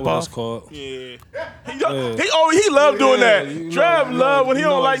 You Top know what Off? it's called. Yeah. He loved doing that. you Trav know- love when he you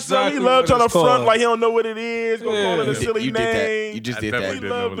don't know like something. He exactly love what trying to it's front called. like he don't know what it is. Go call it a silly You name. did that. You just I did definitely that. didn't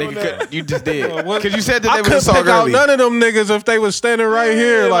know what Nigga, it was. Nigga, you just did. what- Because you said that I they was couldn't a song pick out early. none of them niggas if they was standing right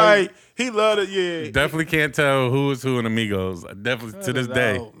here. Like, he loved it. Yeah. Definitely can't tell who is who in Amigos. I definitely to this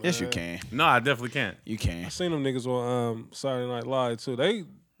day. out, Yes, you man. can. No, I definitely can't. You can. I seen them niggas on Saturday Night Live too.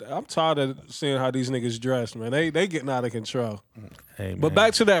 I'm tired of seeing how these niggas dress, man. They getting out of control. Hey, man. But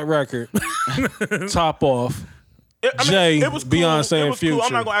back to that record, Top Off. Jay, it was cool. Beyonce, It and was cool. I'm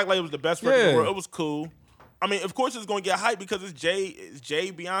Future. not gonna act like it was the best record in Yeah. the world. It was cool. I mean, of course, it's gonna get hyped because it's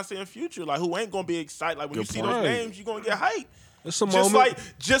Jay, Beyonce, and Future. Like, who ain't gonna be excited? Like, when you see those point. names, you gonna get hyped. It's a Just moment.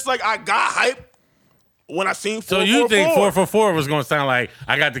 like I got hyped when I seen 444. So you think 444 was going to sound like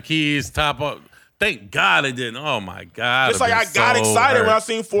I got the keys, top up? Thank God it didn't. Oh my God. Just like I got excited when I hurt.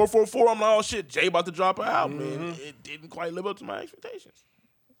 seen 444. I'm like, oh shit, Jay about to drop an album, and it didn't quite live up to my expectations.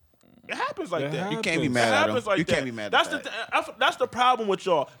 It happens like It that. You can't be happens. mad It at happens him. like You that. can't be mad That's at the that. that's the problem with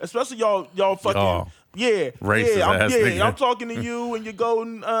y'all, especially y'all fucking Y'all. yeah, Racist yeah, ass nigga. I'm talking to you and your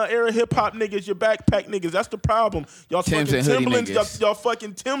golden era hip hop niggas, your backpack niggas. That's the problem. Y'all Timbs fucking and hoodie Timberlands, niggas. y'all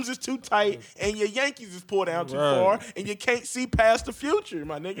fucking Timbs is too tight, and your Yankees is pulled down too Right. far, and you can't see past the future,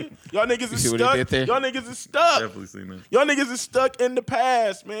 my nigga. Y'all niggas is see what they stuck. did there? Y'all niggas is stuck. Definitely seen that. Y'all niggas is stuck in the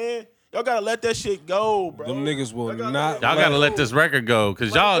past, man. Y'all gotta let that shit go, bro. Them niggas will Y'all not. Y'all got to let this record go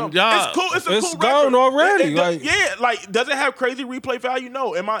because y'all. It's cool. It's a It's cool gone record. already, It- like- yeah, like does it have crazy replay value?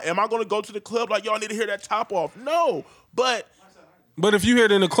 No. Am I gonna go to the club like y'all need to hear that Top Off? No. But But if you hear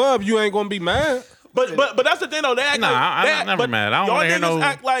it in the club, you ain't gonna be mad. but that's the thing though. They act Nah, like, I'm they act- never but mad. I don't y'all wanna hear niggas no-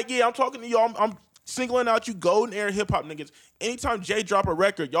 act like I'm talking to y'all. I'm singling out you golden era hip hop niggas. Anytime Jay drop a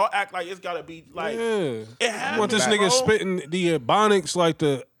record, y'all act like it's gotta be like Yeah. it You happens. want this bro. nigga spitting the ebonics like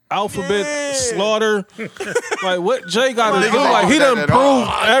the Alphabet Slaughter. Like what Jay got to do? Like he done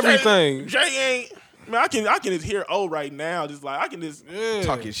proved everything. Jay ain't. Man, I can just hear right now. Just like I can just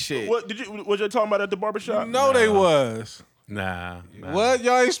talking shit. What was you talking about at the barbershop? No, they was. Nah. What?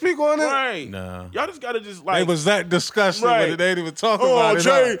 Y'all ain't speak on it? Right. No. Y'all just gotta just like. They was that disgusting, Right. but they didn't even talk about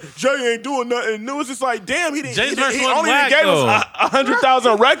it. Jay ain't doing nothing new. It's just like, damn, he didn't. Jay's He verse wasn't only whack, gave though. us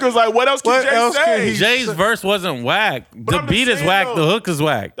 100,000 records. Like, what else can What Jay else say? can he- Jay's verse wasn't whack. The I'm just beat is saying, whack. though. The hook is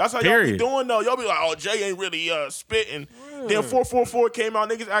whack. That's how Period. y'all be doing though. Y'all be like, oh, Jay ain't really spitting. Then 444 came out.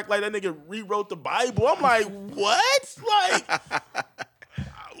 Niggas act like that nigga rewrote the Bible. I'm like, what? Like,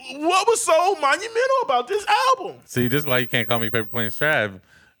 what was so monumental about this album? See, this is why you can't call me Paper Plane Strav,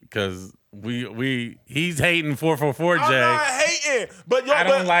 because he's hating 444 Jay. I'm not hating, but y'all, I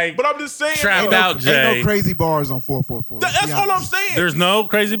don't like but I'm just saying. Trapped though, out Jay. Ain't no crazy bars on 444. That's all I'm saying. There's no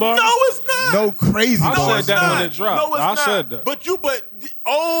crazy bar. No, it's not. no crazy I bars. said that not. when it dropped. No, it's I not. said that. But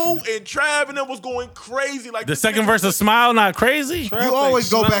and Trav and them was going crazy. Like The second verse of Smile not crazy. You always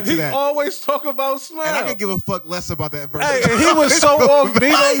go back to he that. always talk about Smile. And I could give a fuck less about that verse. Hey, and he was so off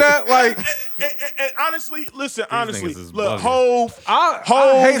beat on that. Like and honestly, listen, niggas is look, bugging. Hove,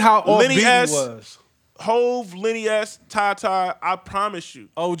 I hate how off Lenny beat he S, was. Hove, Lenny S, Ty, I promise you.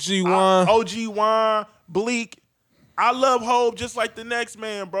 OG1. OG1, Bleak. I love Hove just like the next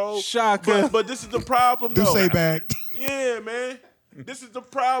man, bro. Shaka. But this is the problem, Do though. say back. Yeah, man. This is the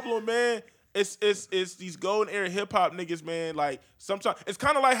problem, man. It's these golden era hip hop niggas, man. Like sometimes it's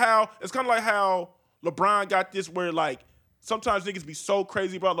kind of like how LeBron got this where like sometimes niggas be so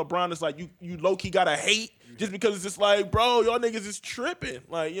crazy about LeBron. It's like you low key gotta hate just because it's just like, bro, y'all niggas is tripping.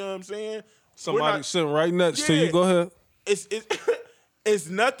 Like, you know what I'm saying? Somebody sitting right next to you. Go ahead. It's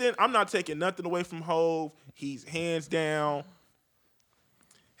nothing. I'm not taking nothing away from Hove. He's hands down.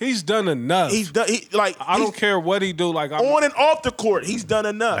 He's done enough. He's done. I don't care what he do. Like On and off the court, he's done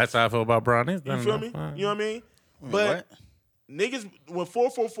enough. That's how I feel about Bron. He's You done feel me? enough. You know what I mean? But niggas, when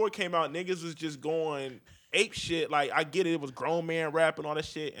 444 came out, niggas was just going ape shit. Like, I get it. It was grown man rapping all that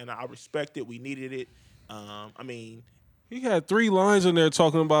shit, and I respect it. We needed it. I mean, he had 3 lines in there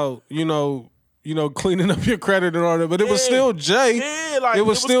talking about, cleaning up your credit and all that, but it was still Jay. Yeah, like it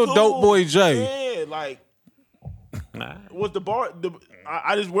was still cool. Dope Boy Jay. Yeah, like was the bar?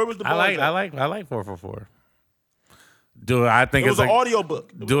 I just where was the bar? I like 444. Do I think It it's was an a audio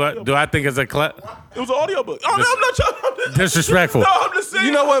book. do I think it's a It was an audio book. Oh no, I'm not trying. disrespectful? No, I'm just saying.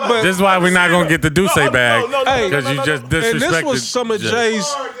 You know what? But This is why we're not gonna get the Duce bag Hey, because you just disrespected. and this was some of Jay.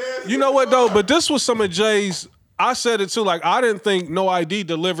 Jay's. You know what though? But this was some of Jay's. I said it too. Like I didn't think No ID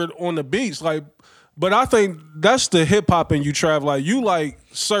delivered on the beats. Like, but I think that's the hip hop in you, Trav. Like you like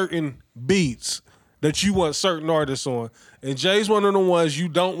certain beats that you want certain artists on, and Jay's one of the ones you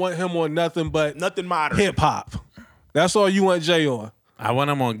don't want him on nothing but nothing modern. hip hop. That's all you want Jay on. I want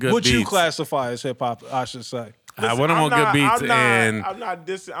him on good What beats. you classify as hip hop? I should say. I want him on good beats, and I'm not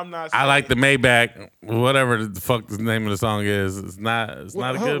dissing. I'm not. I like the Maybach, whatever the fuck the name of the song is. It's not a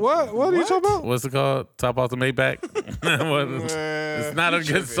good. What are you talking about? What's it called? Top off the Maybach. It's not a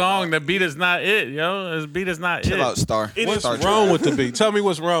good song. The beat is not it, yo. This beat is not Chill it. out, Star. What's Star wrong with the beat? Tell me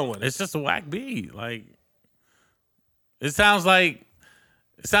what's wrong with it. It's just a whack beat. Like it sounds like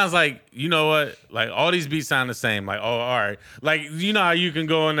you know what? Like all these beats sound the same. Like all right. Like you know how you can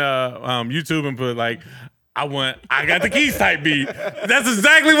go on YouTube and put like I got the keys type beat. That's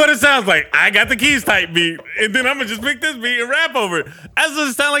exactly what it sounds like. I got the keys type beat, and then I'm gonna just pick this beat and rap over it. That's what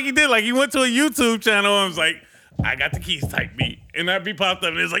it sounded like he did. Like he went to a YouTube channel and was like, I got the keys type beat, and that beat popped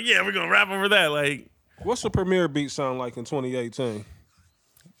up, and it's like, yeah, we're gonna rap over that. Like, What's the premiere beat sound like in 2018?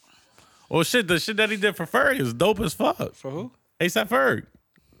 well, shit, the shit that he did for Ferg is dope as fuck. For who? ASAP Ferg.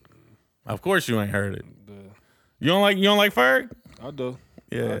 Of course you ain't heard it. You don't like Ferg? I do.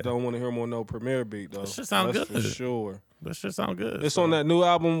 Yeah. I don't want to hear him on no premiere beat though. That shit sound That's good. for sure. That shit sound good. It's on that new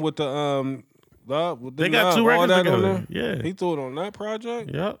album with the They got 2 all records that together. on there. Yeah. He threw it on that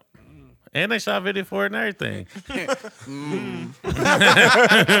project. Yep. And they shot a video for it and everything.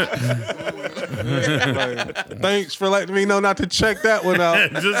 Like, thanks for letting me know not to check that one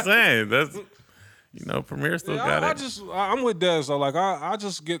out. Just saying. That's Premiere still got it. I'm with Dez though. Like I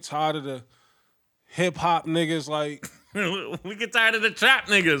just get tired of the hip hop niggas. Like We get tired of the trap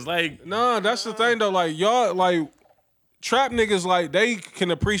niggas. Like, nah, that's the thing though. Like y'all like trap niggas. Like they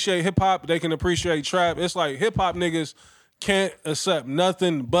can appreciate hip hop. They can appreciate trap. It's like hip hop niggas can't accept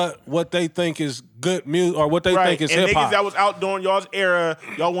nothing but what they think is good music or what they think is and hip hop. niggas that was out during y'all's era,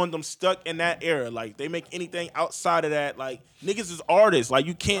 y'all want them stuck in that era. Like they make anything outside of that. Like niggas is artists. Like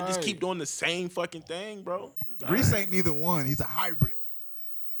you can't just keep doing the same fucking thing, bro. Reese ain't neither one. He's a hybrid.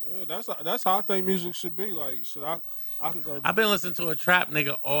 Yeah, that's how I think music should be. Like, I can go. I've been listening to a trap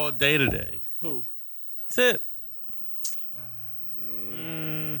nigga all day today. Who? Tip.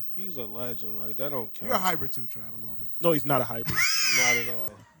 He's a legend. Like, that don't count. You're a hybrid too, Trav, a little bit. No, he's not a hybrid. Not at all.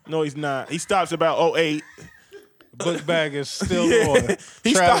 No, he's not. He stops about 08. Book bag is still on.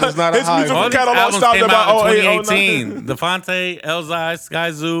 He Travis stopped- not a his music All hybrid. these catalog albums stopped came about out in 08, 2018. Defonte, Elzai,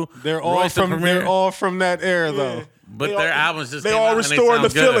 Sky Zoo. They're all Royce the from that era though. But They their all- albums just They came all out and they restoring the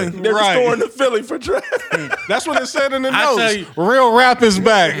sound good. feeling. They're Right. restoring the feeling for Trav. That's what it said in the I tell notes. you- Real rap is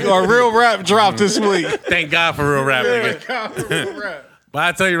back, or real rap dropped this week. Thank God for real rap, nigga. But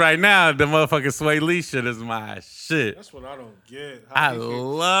I tell you right now, the motherfucking Sway Lee shit is my shit. That's what I don't get. I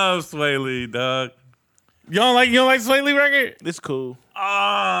love Sway Lee, dog. You don't like Sway Lee record? It's cool.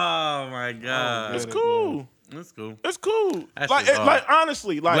 Oh my God. It's cool. That's cool. It's cool. That Like, shit's hard.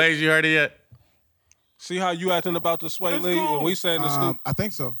 honestly, like Blaze, you heard it yet? See how you acting about the Sway It's Lee, cool. and we saying this. I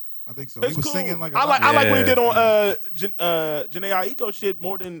think so. He it's was cool. singing like I like what he Yeah. did on Janae Aiko shit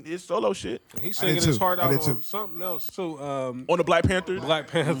more than his solo shit He's I did singing his too. heart I out did on too. something else too. on the Black Panthers. Black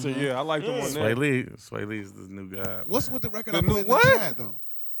Panther, yeah, I like him on Sway that. Sway Lee's the new guy. What's man. with the record The I new put in what? the chat though?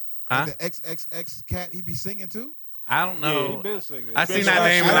 Huh? Like the XXX cat he be singing too? I don't Yeah, he know. been singing. I seen been that singing.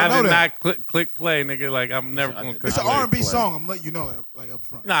 name I and I didn't did know not click play, nigga. Like I'm never gonna click It's an play. R&B song. I'm gonna let you know that, like up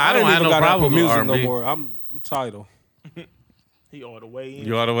front. Nah, I don't ain't have even no got Apple problems with Music R&B. no more. I'm title. He all the way in.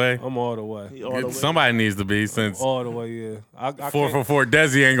 You all the way? I'm all the way. He all the way. Somebody needs to be since All the way, yeah. I 444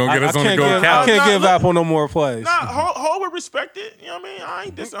 Desi ain't gonna get us on the can't go give, I couch. can't give Nah, Apple no more plays. Nah, Ho would respect it. You know what I mean? I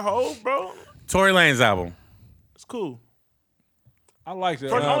ain't dissing Ho, bro. Tory Lane's album. It's cool. I liked it.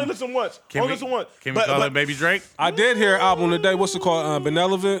 First, only listen once. Can Only we, listen once. can we call it Baby Drake? I did hear an album today. What's it called?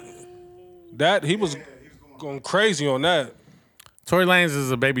 Benevolent. That he was going crazy on that. Tory Lanez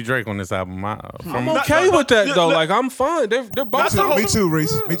is a Baby Drake on this album. I'm okay with that though. Like I'm fine. They're both. Not the whole- Me too,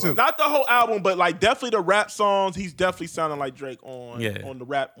 Reese. Me too. Not the whole album, but like definitely the rap songs. He's definitely sounding like Drake on the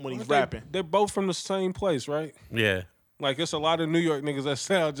rap when he's rapping. They're both from the same place, right? Yeah. Like it's a lot of New York niggas that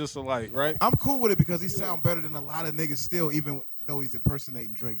sound just alike, right? I'm cool with it because he sound better than a lot of niggas still, even though he's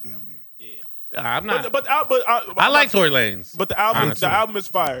impersonating Drake damn near. I'm not. I I like Tory Lanez. But the album, honestly. the album is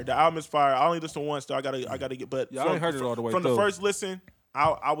fire. The album is fire. I only listened once, so I gotta get. But Yeah, I ain't heard it all the way from through. the first listen.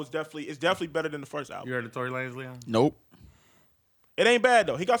 I was definitely, it's definitely better than the first album. You heard of Tory Lanez, Leon? Nope. It ain't bad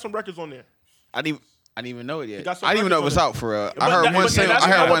though. He got some records on there. I didn't even know it yet. got some I didn't even know it records was on out for real. I But heard that- one but single. that's I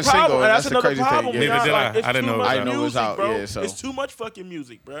heard another one single. problem. And that's the another crazy problem. thing. Neither Leon. did I. Like, it's I didn't too know it was much out. I didn't know it was music, out, bro. yeah, so. It's too much fucking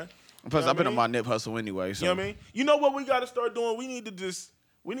music, bro. Plus, You know I've been what I on my nip hustle anyway. So You know what I mean? You know what we got to start doing? We need to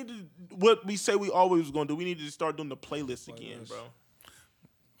what we say we always was gonna do. We need to start doing the playlist again, bro.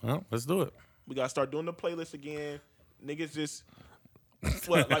 Well, let's do it. We gotta start doing the playlist again. Niggas just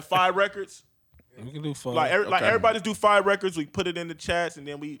what, like 5 records? We can do fun. Like everybody just do 5 records. We put it in the chats, and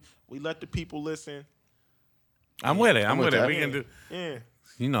then we let the people listen. I'm with it. I'm with it. that. We can do. Yeah.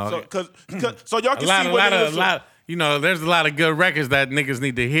 You know, So so y'all a can lot, see a what lot, niggas of, lot. You know, there's a lot of good records that niggas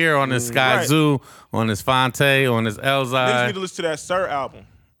need to hear on this Sky Right. Zoo, on this Fonte, on this niggas need Elzai. to listen to that Sir album.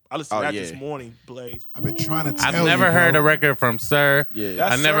 I listened to that yeah. this morning, Blaze. I've been trying to tell I've you, never heard bro. a record from Sir. Yeah.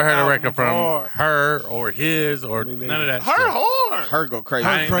 That I never Sir heard a album record from hard. her or his or none of that Her shit. hard. her go crazy.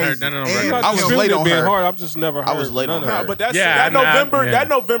 I ain't crazy. heard none of them And records. I was Still late it on being her. hard. I've just never heard. I was late none on of her. it. Nah, but that's Yeah, that November. yeah. That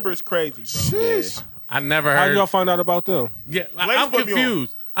November is crazy, bro. Sheesh. I never How heard. y'all find out about them? Yeah, like, Blaze I'm put me on.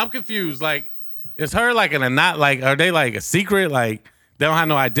 confused. I'm confused. Like, is her like in a not like? Are they like a secret? Like they don't have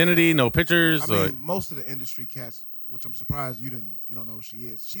no identity, no pictures. I or, mean, most of the industry cats, which I'm surprised you don't know who she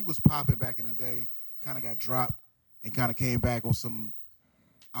is. She was popping back in the day, kind of got dropped, and kind of came back on some.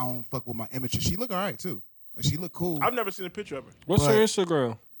 I don't fuck with my image. She look all right too. Like she look cool. I've never seen a picture of her. What's But- her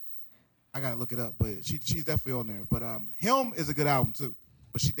Instagram? I gotta look it up, but she's definitely on there. But him is a good album too.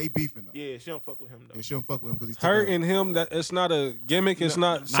 But they beefing though. Yeah, she don't fuck with him though. Yeah, she don't fuck with him because he's Her and him. That it's not a gimmick. It's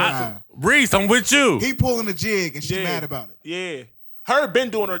not. Nah. Reese, I'm with you. He pulling the jig and she Yeah. mad about it. Yeah. Her been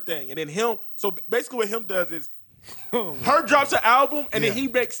doing her thing. And then him, so basically what him does is her drops an album and then Yeah. he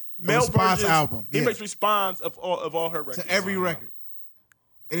makes male response versions. album, He yeah. makes response of all her records. To every record.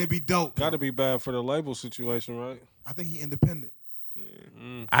 And it'd be dope. Got to be bad for the label situation, right? I think he independent.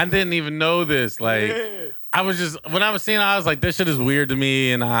 I didn't even know this. Like, Yeah. I was just when I was seeing it, I was like, this shit is weird to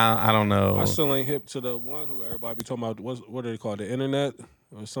me, and I don't know. I still ain't hip to the one who everybody be talking about. What do they call it? The internet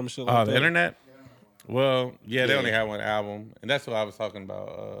or some shit like Oh, that? the internet? Well, yeah, they only had one album, and that's what I was talking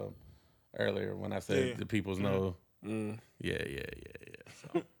about earlier when I said Yeah. the people's know. Yeah.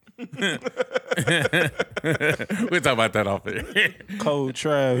 So. we'll talk about that off there. Code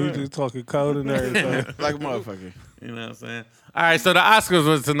Trav. He just talking code and everything. Like a motherfucker. You know what I'm saying? All right, so the Oscars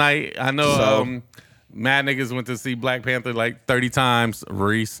was tonight. I know So- Mad niggas went to see Black Panther like 30 times.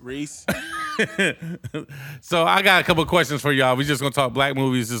 Reese. So I got a couple questions for y'all. We just gonna talk black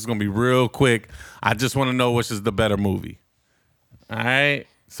movies. This is gonna be real quick. I just want to know which is the better movie. All right.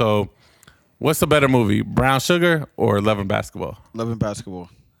 So, what's the better movie, Brown Sugar or Love and Basketball? Love and Basketball.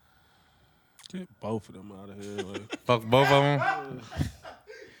 Get both of them out of here. Like. Fuck both of them.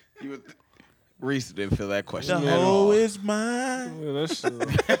 Reese didn't feel that question. The hoe is mine. Yeah,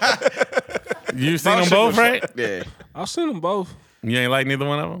 that shit. You seen them both, right? Yeah. I've seen them both. You ain't like neither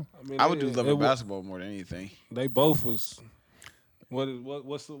one of them. I mean, I would do Love and Basketball more than anything. They both was.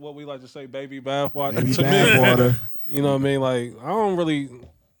 What's what we like to say? Baby bathwater. Baby To me, bathwater. You know what I mean? Like I don't really.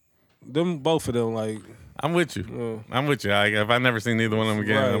 Them both of them like. I'm with you. I'm with you. If I never seen neither one of them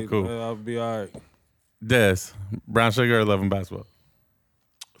again, right, I'm cool. I'll be all right. Des, Brown Sugar or Love and Basketball?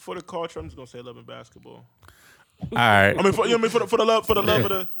 For the culture, I'm just gonna say Love and Basketball. All right. I mean, for the love of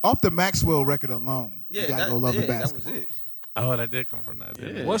the. Off the Maxwell record alone, you gotta go Love and That Basketball. was it. Oh, that did come from that.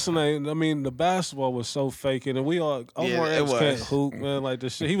 Didn't it? What's the name? I mean, the basketball was so faking, and we all Omar it Epps was. can't hoop, man. Like the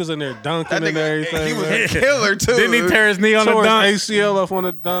shit, he was in there dunking That and nigga, everything. he was man. a killer too. Didn't he tear his knee on the Tore his dunk? ACL off on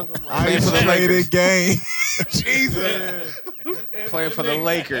the dunk. I'm like, I used to play the game. Jesus. Playing for the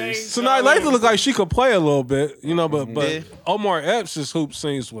Lakers. Tonight, Lathan looked like she could play a little bit, you know, but Yeah. Omar Epps' hoop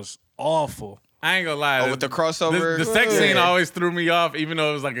scenes was awful. I ain't gonna lie. with the crossover? The sex Yeah. scene always threw me off, even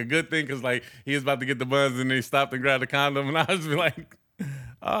though it was like a good thing, because like he was about to get the buns and then he stopped and grabbed the condom, and I was like,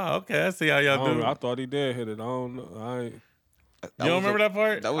 oh, okay, I see how y'all do. I thought he did hit it. I don't know. You don't remember that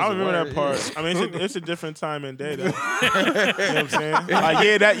part? That was I the remember word, that part. yeah. I mean, it's a different time and day, though. You know what I'm saying?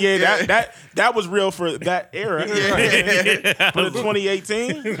 Like, that was real for that era. For the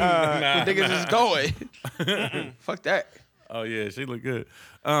 2018. Niggas is going. Fuck that. Oh yeah, she looked good.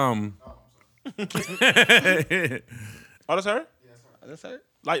 Oh, that's her? That's her.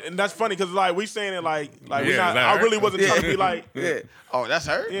 Like, and that's funny because like we saying it like we Yeah, not. is that I her? really wasn't trying to be like. Yeah. Oh, that's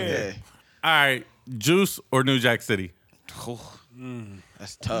her? Yeah. All right, Juice or New Jack City?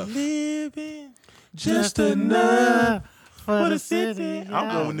 That's tough. Living Just enough for the city. I'm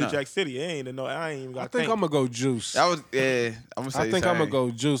going with New no. Jack City. I ain't even I got. think I'm gonna go Juice. That was I'm gonna say I think I'm gonna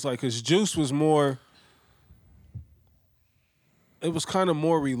go Juice, like, cause Juice was more. It was kind of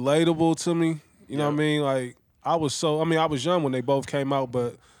more relatable to me. You know what I mean? Like I was young when they both came out,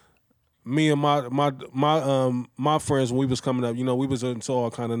 but me and my friends when we was coming up, you know, we was into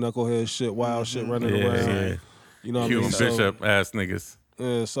all kind of knucklehead shit, wild shit running around. Yeah. You know what I Cuban mean? So, Bishop ass niggas.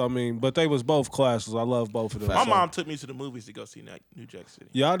 yeah, so I mean, but they was both classes. I love both of them. My So- mom took me to the movies to go see New Jack City.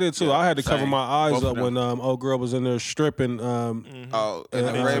 Yeah, I did too. I had to cover same. my eyes Both of up them. when old girl was in there stripping. Oh, and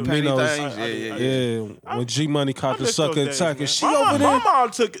the Uh, red penny Minos. things. Yeah. Yeah, when G Money caught the miss those sucker days, attack, man. and she my over mom, there.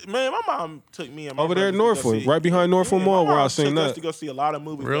 My mom took me and my Over there at brothers to go Norfolk, see- right behind Norfolk Yeah, Mall, my where I mom seen took us that. to go see a lot of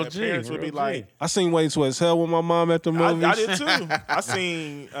movies. Real that G, parents would be real G. like. I seen Way to His Hell with my mom at the movies. I did too. I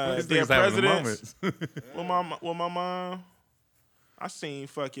seen These Dead niggas having a Presidents moment. with my mom. I seen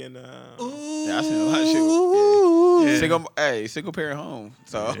fucking. Yeah, I seen a lot of shit. Yeah. Single parent home.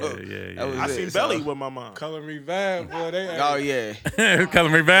 So yeah. that was I it. seen So- Belly with my mom. Color Me Bad, boy. They Oh yeah. Color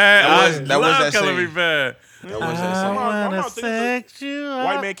Me Bad. That was love that Color Me scene. Bad. That was that scene. My mom took us to- you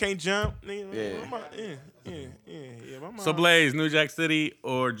White man can't jump. Nigga. Yeah. My mom- yeah. My mom. So Blaze, New Jack City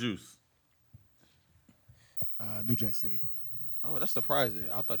or Juice? New Jack City. Oh, that's surprising.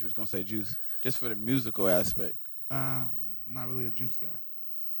 I thought you was gonna say Juice just for the musical aspect. I'm not really a Juice guy.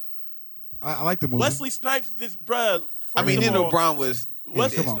 I like the movie. Wesley Snipes, this bruh. I mean, first of Nino all, Brown was.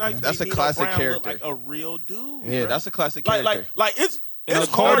 Wesley come on, Snipes. man. That's made a Nino classic Brown character. Look like a real dude. Yeah, bruh. that's a classic like character. it's. And the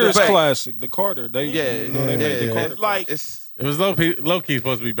It's hard Carter's to classic. The Carter. They Yeah, you know, they made the yeah. Carter. Like It's It was low key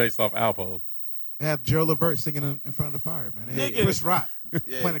supposed to be based off Alpo. They had Gerald Levert singing in front of the fire, man. They had Nigga. Chris Rock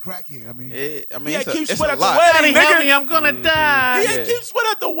Yeah. playing a crackhead. I mean, I mean, Yeah, it's keep a sweat at the lot. wedding, nigga. I'm gonna die. He Yeah. ain't keep sweat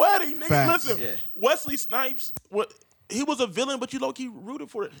at the wedding, nigga. Facts. Listen, Yeah. Wesley Snipes, he was a villain, but you low key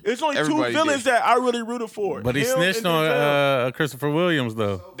rooted for it. There's only Everybody two villains did. that I really rooted for. But he Him snitched and on Denzel. Christopher Williams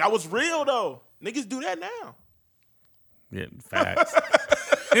though. That was real though. Niggas do that now. Yeah, facts.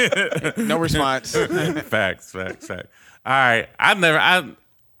 No response. facts. All right,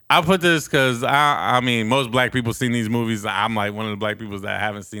 I put this because I mean most black people seen these movies. I'm like one of the black people that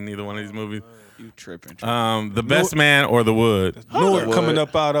haven't seen neither one of these movies. You tripping? The Best Man or The Wood. Newark Wood. coming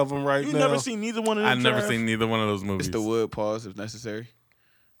up out of them right You now. never seen neither one of them. I've never Trav? seen neither one of those movies. It's the wood pause if necessary.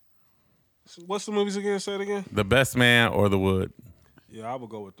 What's the movies again? Say it again. The Best Man or The Wood. Yeah, I would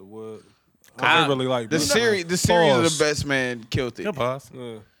go with The Wood. I- I really like The series of Pause. the Best Man killed it. Good pause.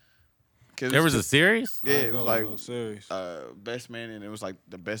 Yeah. 'Cause There was a series. yeah, it was like no series. Best Man, and it was like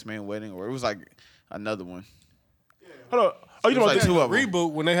the Best Man wedding, or it was like another one. Hold on. Oh, you It know was what? like two of them.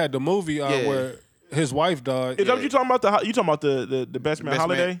 Reboot when they had the movie Yeah. where his wife died. Is that what you talking about? You talking about the Best Man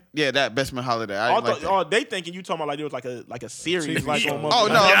Holiday? Yeah, that Best Man Holiday. They thinking you talking about like it was like a series like on. Oh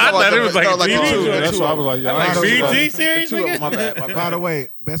no, I thought it was like two. That's why I was like, yeah, Like BT series. Two of them, my bad. By the way,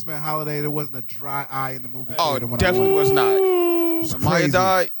 Best Man Holiday, there wasn't a dry eye in the movie. Oh, theater when definitely I went. was not. When Maya crazy.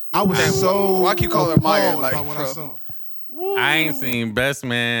 died, I was so. why keep calling her Maya? appalled Like, by what I bro. saw. I ain't seen Best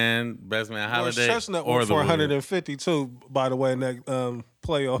Man Holiday, Chestnut or went the for Wood. 152, by the way, in that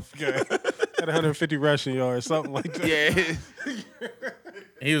playoff game. Had 150 rushing yards, something like that. Yeah,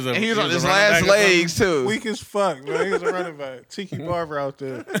 He was and he was on his a running last back or legs too. Weak as fuck, man. He was a running back. Tiki Barber out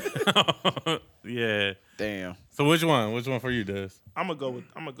there. something. Yeah. Damn. So which one? Which one for you, Des? I'm gonna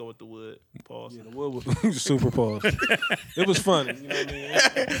go with the Wood. Pause. The Wood was super pause. It was funny. You know what I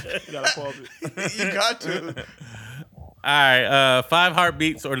mean? You gotta pause it. You got to. All right. 5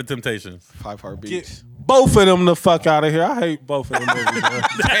 Heartbeats or The Temptations? 5 heartbeats. Get both of them the fuck out of here. I hate both of them movies, man.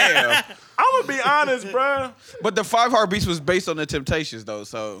 Damn. I'm gonna be honest, bro. But the 5 heartbeats was based on the Temptations though,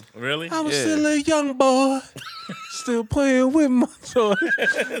 so Really? I was Yeah. still a young boy, still playing with my toys.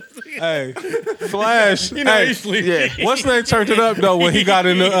 Hey, Flash. You know, hey, he sleep. yeah. what's name turned it up though when he got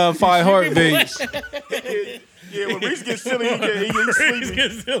in the 5 heartbeats? Yeah, when Reese gets silly, he gets He's sleepy.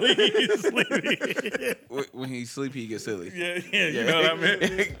 getting silly. He's sleepy. When he sleep, he gets silly. Yeah, you know what I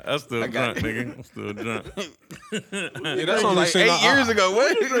mean? I'm still got drunk, nigga. I'm still drunk. Yeah, that's only Like seen 8 years ago.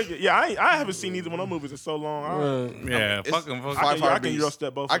 What? Yeah, I haven't seen either one of those movies in so long. Yeah, It's fuck him. Five I can Heartbeats. Euro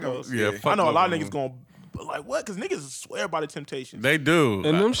step both I of can- those. Yeah, Yeah. fuck I know a both lot of them. niggas going like what? Because niggas swear by the Temptations. They do.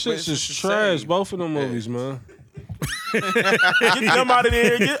 And them But shits it's is just the trash. same. Both of them movies, man. Get them out of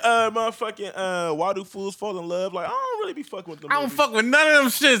there. Get motherfucking Why Do Fools Fall in Love? Like I don't really be fucking with them. I don't movies. fuck with none of them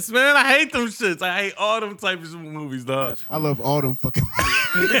shits, man. I hate them shits. I hate all them types of movies, dog. I love all them fucking.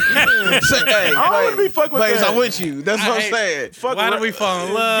 Hey, I don't really be fucking with Blaze, that. I'm with you. That's what I'm hate- saying. Fuck Why Ray- do we fall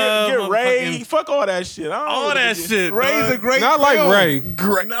in love? Get Ray. Motherfucking- Fuck all that shit. I don't All really that get- shit. Ray's dog. a great. Now, I like film. Ray.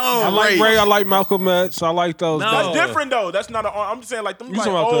 Great. No, I like Ray. I like Malcolm X. I like those. No. guys. That's different though. That's not. I'm just saying like them You like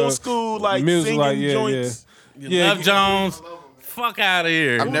talking about old the school like music, singing like, yeah, joints. Yeah, Love Jones. Fuck out of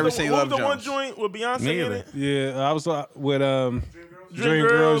here. I've never seen Love What was the one Jones. joint with Beyonce Me in either. it? Yeah, I was with Dream Dream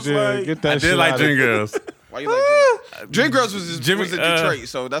Girls. Girls, Yeah, like- get that I shit did like out of Dream Girls. Why you like Dream Girls was Jimmy- in Detroit,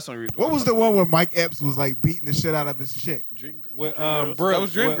 so that's the reason. What was the one where Mike Epps was like beating the shit out of his chick? Dream Girls? With Girls? Brooke. That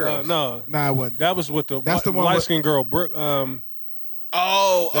was Dream with, Girls. No, Nah, it wasn't. that was with the That's the one with- light skinned girl. Brooke.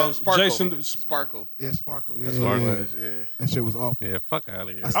 Sparkle. Jason. Sparkle. Yeah, Sparkle. Yeah, Sparkle. yeah, yeah. Yeah. That shit was awful. Yeah, fuck out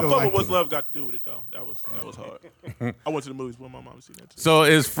of here. I I still fuck with like What's it. Love Got to Do with it though. That was hard. I went to the movies with my mom to see that too. So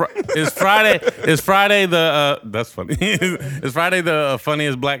is Friday? Is Friday the? That's funny. Is Friday the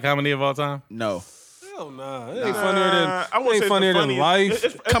funniest black comedy of all time? No. Hell nah. It ain't funnier than, I wouldn't say ain't it's funnier the than funniest.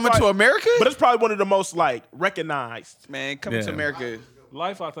 Life. It's Coming to probably- America? But it's probably one of the most like recognized. Man, Coming to Yeah. America.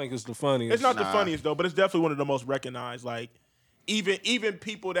 Life, I think, is the funniest. It's not the Nah. funniest though, but it's definitely one of the most recognized. Like even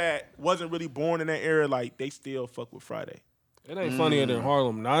people that wasn't really born in that era, like they still fuck with Friday. It ain't funnier than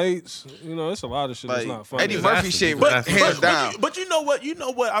Harlem Nights. You know, it's a lot of shit that's Like not funny. Eddie Disaster, Murphy shit, disaster. hands down. But you know what? You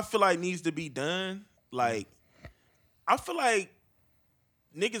know what I feel like needs to be done? Like, I feel like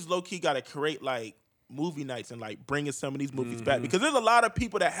niggas low key got to create like movie nights and like bringing some of these movies back because there's a lot of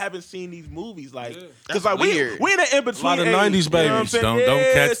people that haven't seen these movies. Like, because That's like weird. we in an in between. A lot of 90s babies.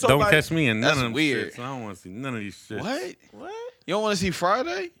 Don't like, catch me in none That's of them weird. shits. I don't want to see none of these shit. What? What? You don't want to see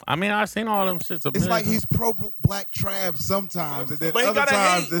Friday? I mean, I've seen all them shits. It's like he's pro black Trav sometimes, and then But he other got to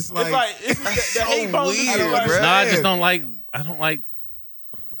times hate. it's like it's the so hate bone. weird, I don't like- bruh. No, I Yeah. just don't like. I don't like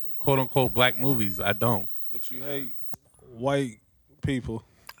quote unquote black movies. I don't. But you hate white people.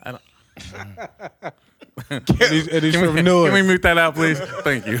 I don't. Eddie's from Can Newark. we mute that out, please?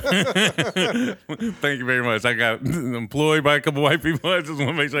 Thank you. Thank you very much. I got employed by a couple white people. I just want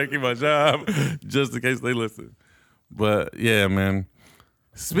to make sure I keep my job, just in case they listen. But yeah, man.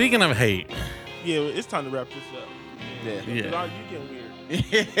 Speaking of hate, Yeah, it's time to wrap this up. Yeah. You yeah. getting weird.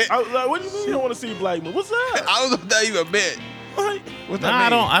 Like, what do you mean you don't want to see black movies? What's up? I don't know if that even meant. Like, What Nah,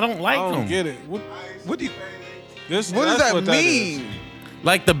 that mean? I don't like I don't them. get it. What do you? This, What does that's that is. mean?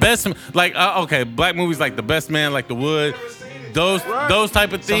 Like the best, like okay, black movies like The Best Man, like The Wood, those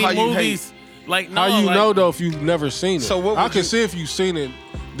type of So theme how you movies. Like no, How you like, know though if you've never seen it? So what I would can you- see if you've seen it,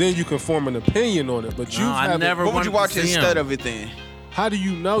 then you can form an opinion on it. But you No, I haven't. never What would you wanted watch to see instead 'em. of it then? How do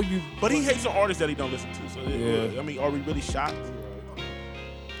you know you? but he hates on artists that he don't listen to. So Yeah. I mean, are we really shocked?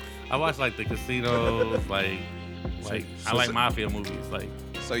 I watch like the casinos, like I like mafia movies. Like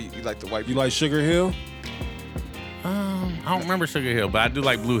So you like the white You people? like Sugar Hill? I don't remember Sugar Hill, but I do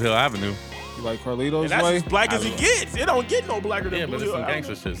like Blue Hill Avenue. You like Carlito's And that's Way? as black as it gets. It don't get no blacker than Yeah, Blue but it's Hill some Avenue.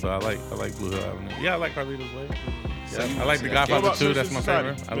 gangster shit, so I like Blue Hill Avenue. Yeah, I like Carlito's Way. I like The Godfather 2. That's my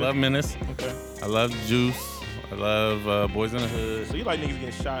Society? favorite. I love Menace. Okay. I love Juice. I love Boys in the Hood. So you like niggas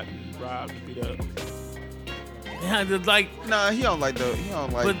getting shot and robbed and beat up? Yeah, like, Nah, he don't like the. He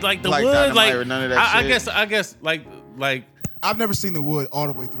don't like. but like the Black Wood, Dynamite like or none of that shit. I guess, like, I've never seen The Wood all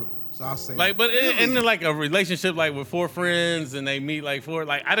the way through, so I'll say. but in like a relationship, like with 4 friends, and they meet like 4.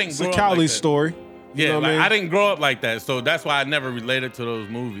 Like I didn't It's grow a up Cali like that. story. You Yeah, know what like I mean? I didn't grow up like that, so that's why I never related to those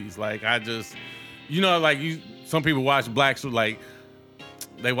movies. Like I just, like some people watch like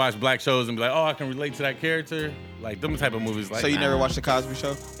they watch black shows and be like, oh, I can relate to that character. Like them type of movies. Like So you never watched the Cosby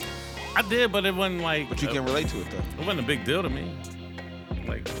Show? I did, but it wasn't like. But you can relate to it though. It wasn't a big deal to me.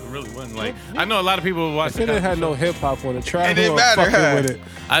 Like it really wasn't. Like I know a lot of people watch. If it didn't have no hip hop on the track, It didn't matter, fucking with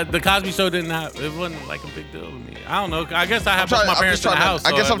it. The Cosby Show didn't have. It wasn't like a big deal to me. I don't know. I guess I have I'm my just parents in the trying to- house.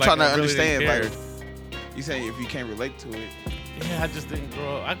 I guess so I'm trying to really understand, didn't like- care. You saying if you can't relate to it? Yeah, I just didn't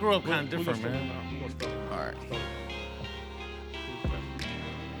grow up. I grew up kind of different, man. All right.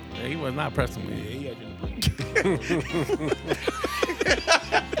 Yeah, he was not pressing me. He had you in the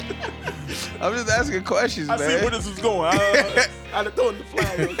I'm just asking questions, I man. see where this was going. I had to throw in the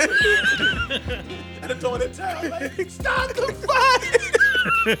flag. I had to throw in the towel. Like, stop the fight.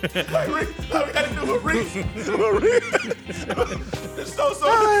 Like we had to do with Reese.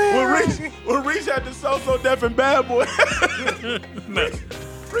 When Reese had the so deaf and bad boy.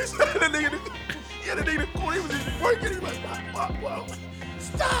 Reese had the nigga. He had the nigga in the corner. He was just working. He was like, wow.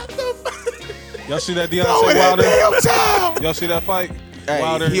 Stop the fight. Y'all see that Deontay Wilder? Y'all see that fight? Hey,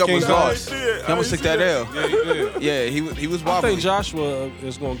 Wilder, he almost King lost. Kong? He almost took that L. Yeah, he did. Yeah, he was I wobbling. think Joshua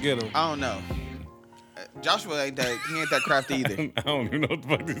is gonna get him. I don't know. Joshua ain't that. He ain't that crafty either. I don't even know what the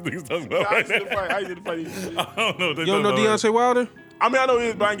fuck these niggas talking about I right did the now. fight. I did the fight. I don't know. What they You don't know talking about. Deontay Wilder? I mean, I know he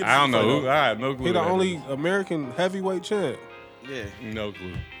is, but I ain't get to I don't see the know. fight, Who, I have no clue. He the who that only is. American heavyweight champ. Yeah, No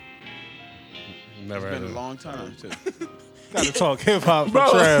clue. Never it's had been a it. long time too. Gotta talk hip hop for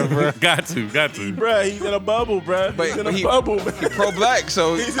Bro. Trav, bro. Got to. Bruh, he's in a bubble, bruh. But He's in a he- bubble, man. He pro-black,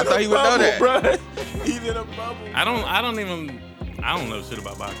 so He's I in thought a he would know bubble, that. bruh. He's in a bubble. I don't know shit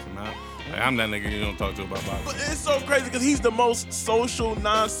about boxing now. Like, I'm that nigga you don't talk to about boxing. But it's so crazy because he's the most social,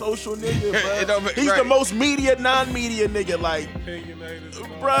 non-social nigga, It don't bruh. be- He's right. the most media, non-media nigga. Like,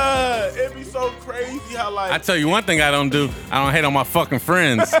 bruh, it be so crazy how like. I tell you one thing I don't do. I don't hate on my fucking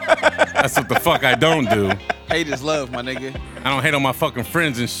friends. That's what the fuck I don't do. Hate is love, my nigga. I don't hate on my fucking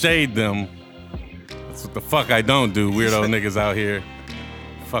friends and shade them. That's what the fuck I don't do, weirdo niggas out here.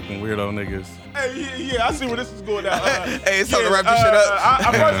 Fucking weirdo niggas. Hey, yeah, I see where this is going at. Hey, it's time to wrap this shit up.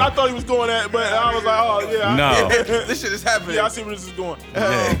 At first, I thought he was going at, but I was like, oh yeah. No. This shit is happening. Yeah, I see where this is going.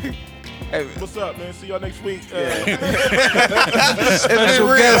 Yeah. Hey, What's up, man? See y'all next week. Special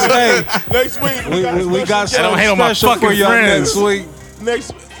guest, hey. Next week, We got I don't hate on something my special for fucking y'all friends. next week.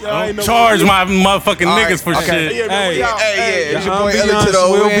 next. I don't charge my motherfucking All right, niggas for okay. shit. Yeah, man, we Hey, out. hey, yeah, it's your boy Ambiance Ellie to the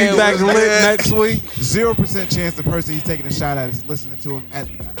will win. be back What's lit good? next week. 0% chance the person he's taking a shot at is listening to him at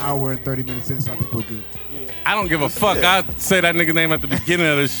an hour and 30 minutes in, so I think we're good. I don't give a fuck. I say that nigga name at the beginning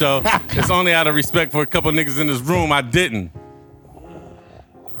of the show. It's only out of respect for a couple niggas in this room. I didn't.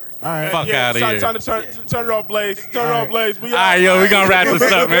 All right. Fuck out of here. Time to turn it off, Blaze. Turn it off, Blaze. We All right, yo, we gonna wrap this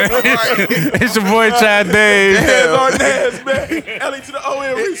up, man. It's your boy Chad Dave. Hands on Nez, man. Ellie to the O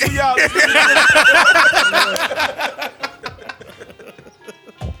and Reese, we out.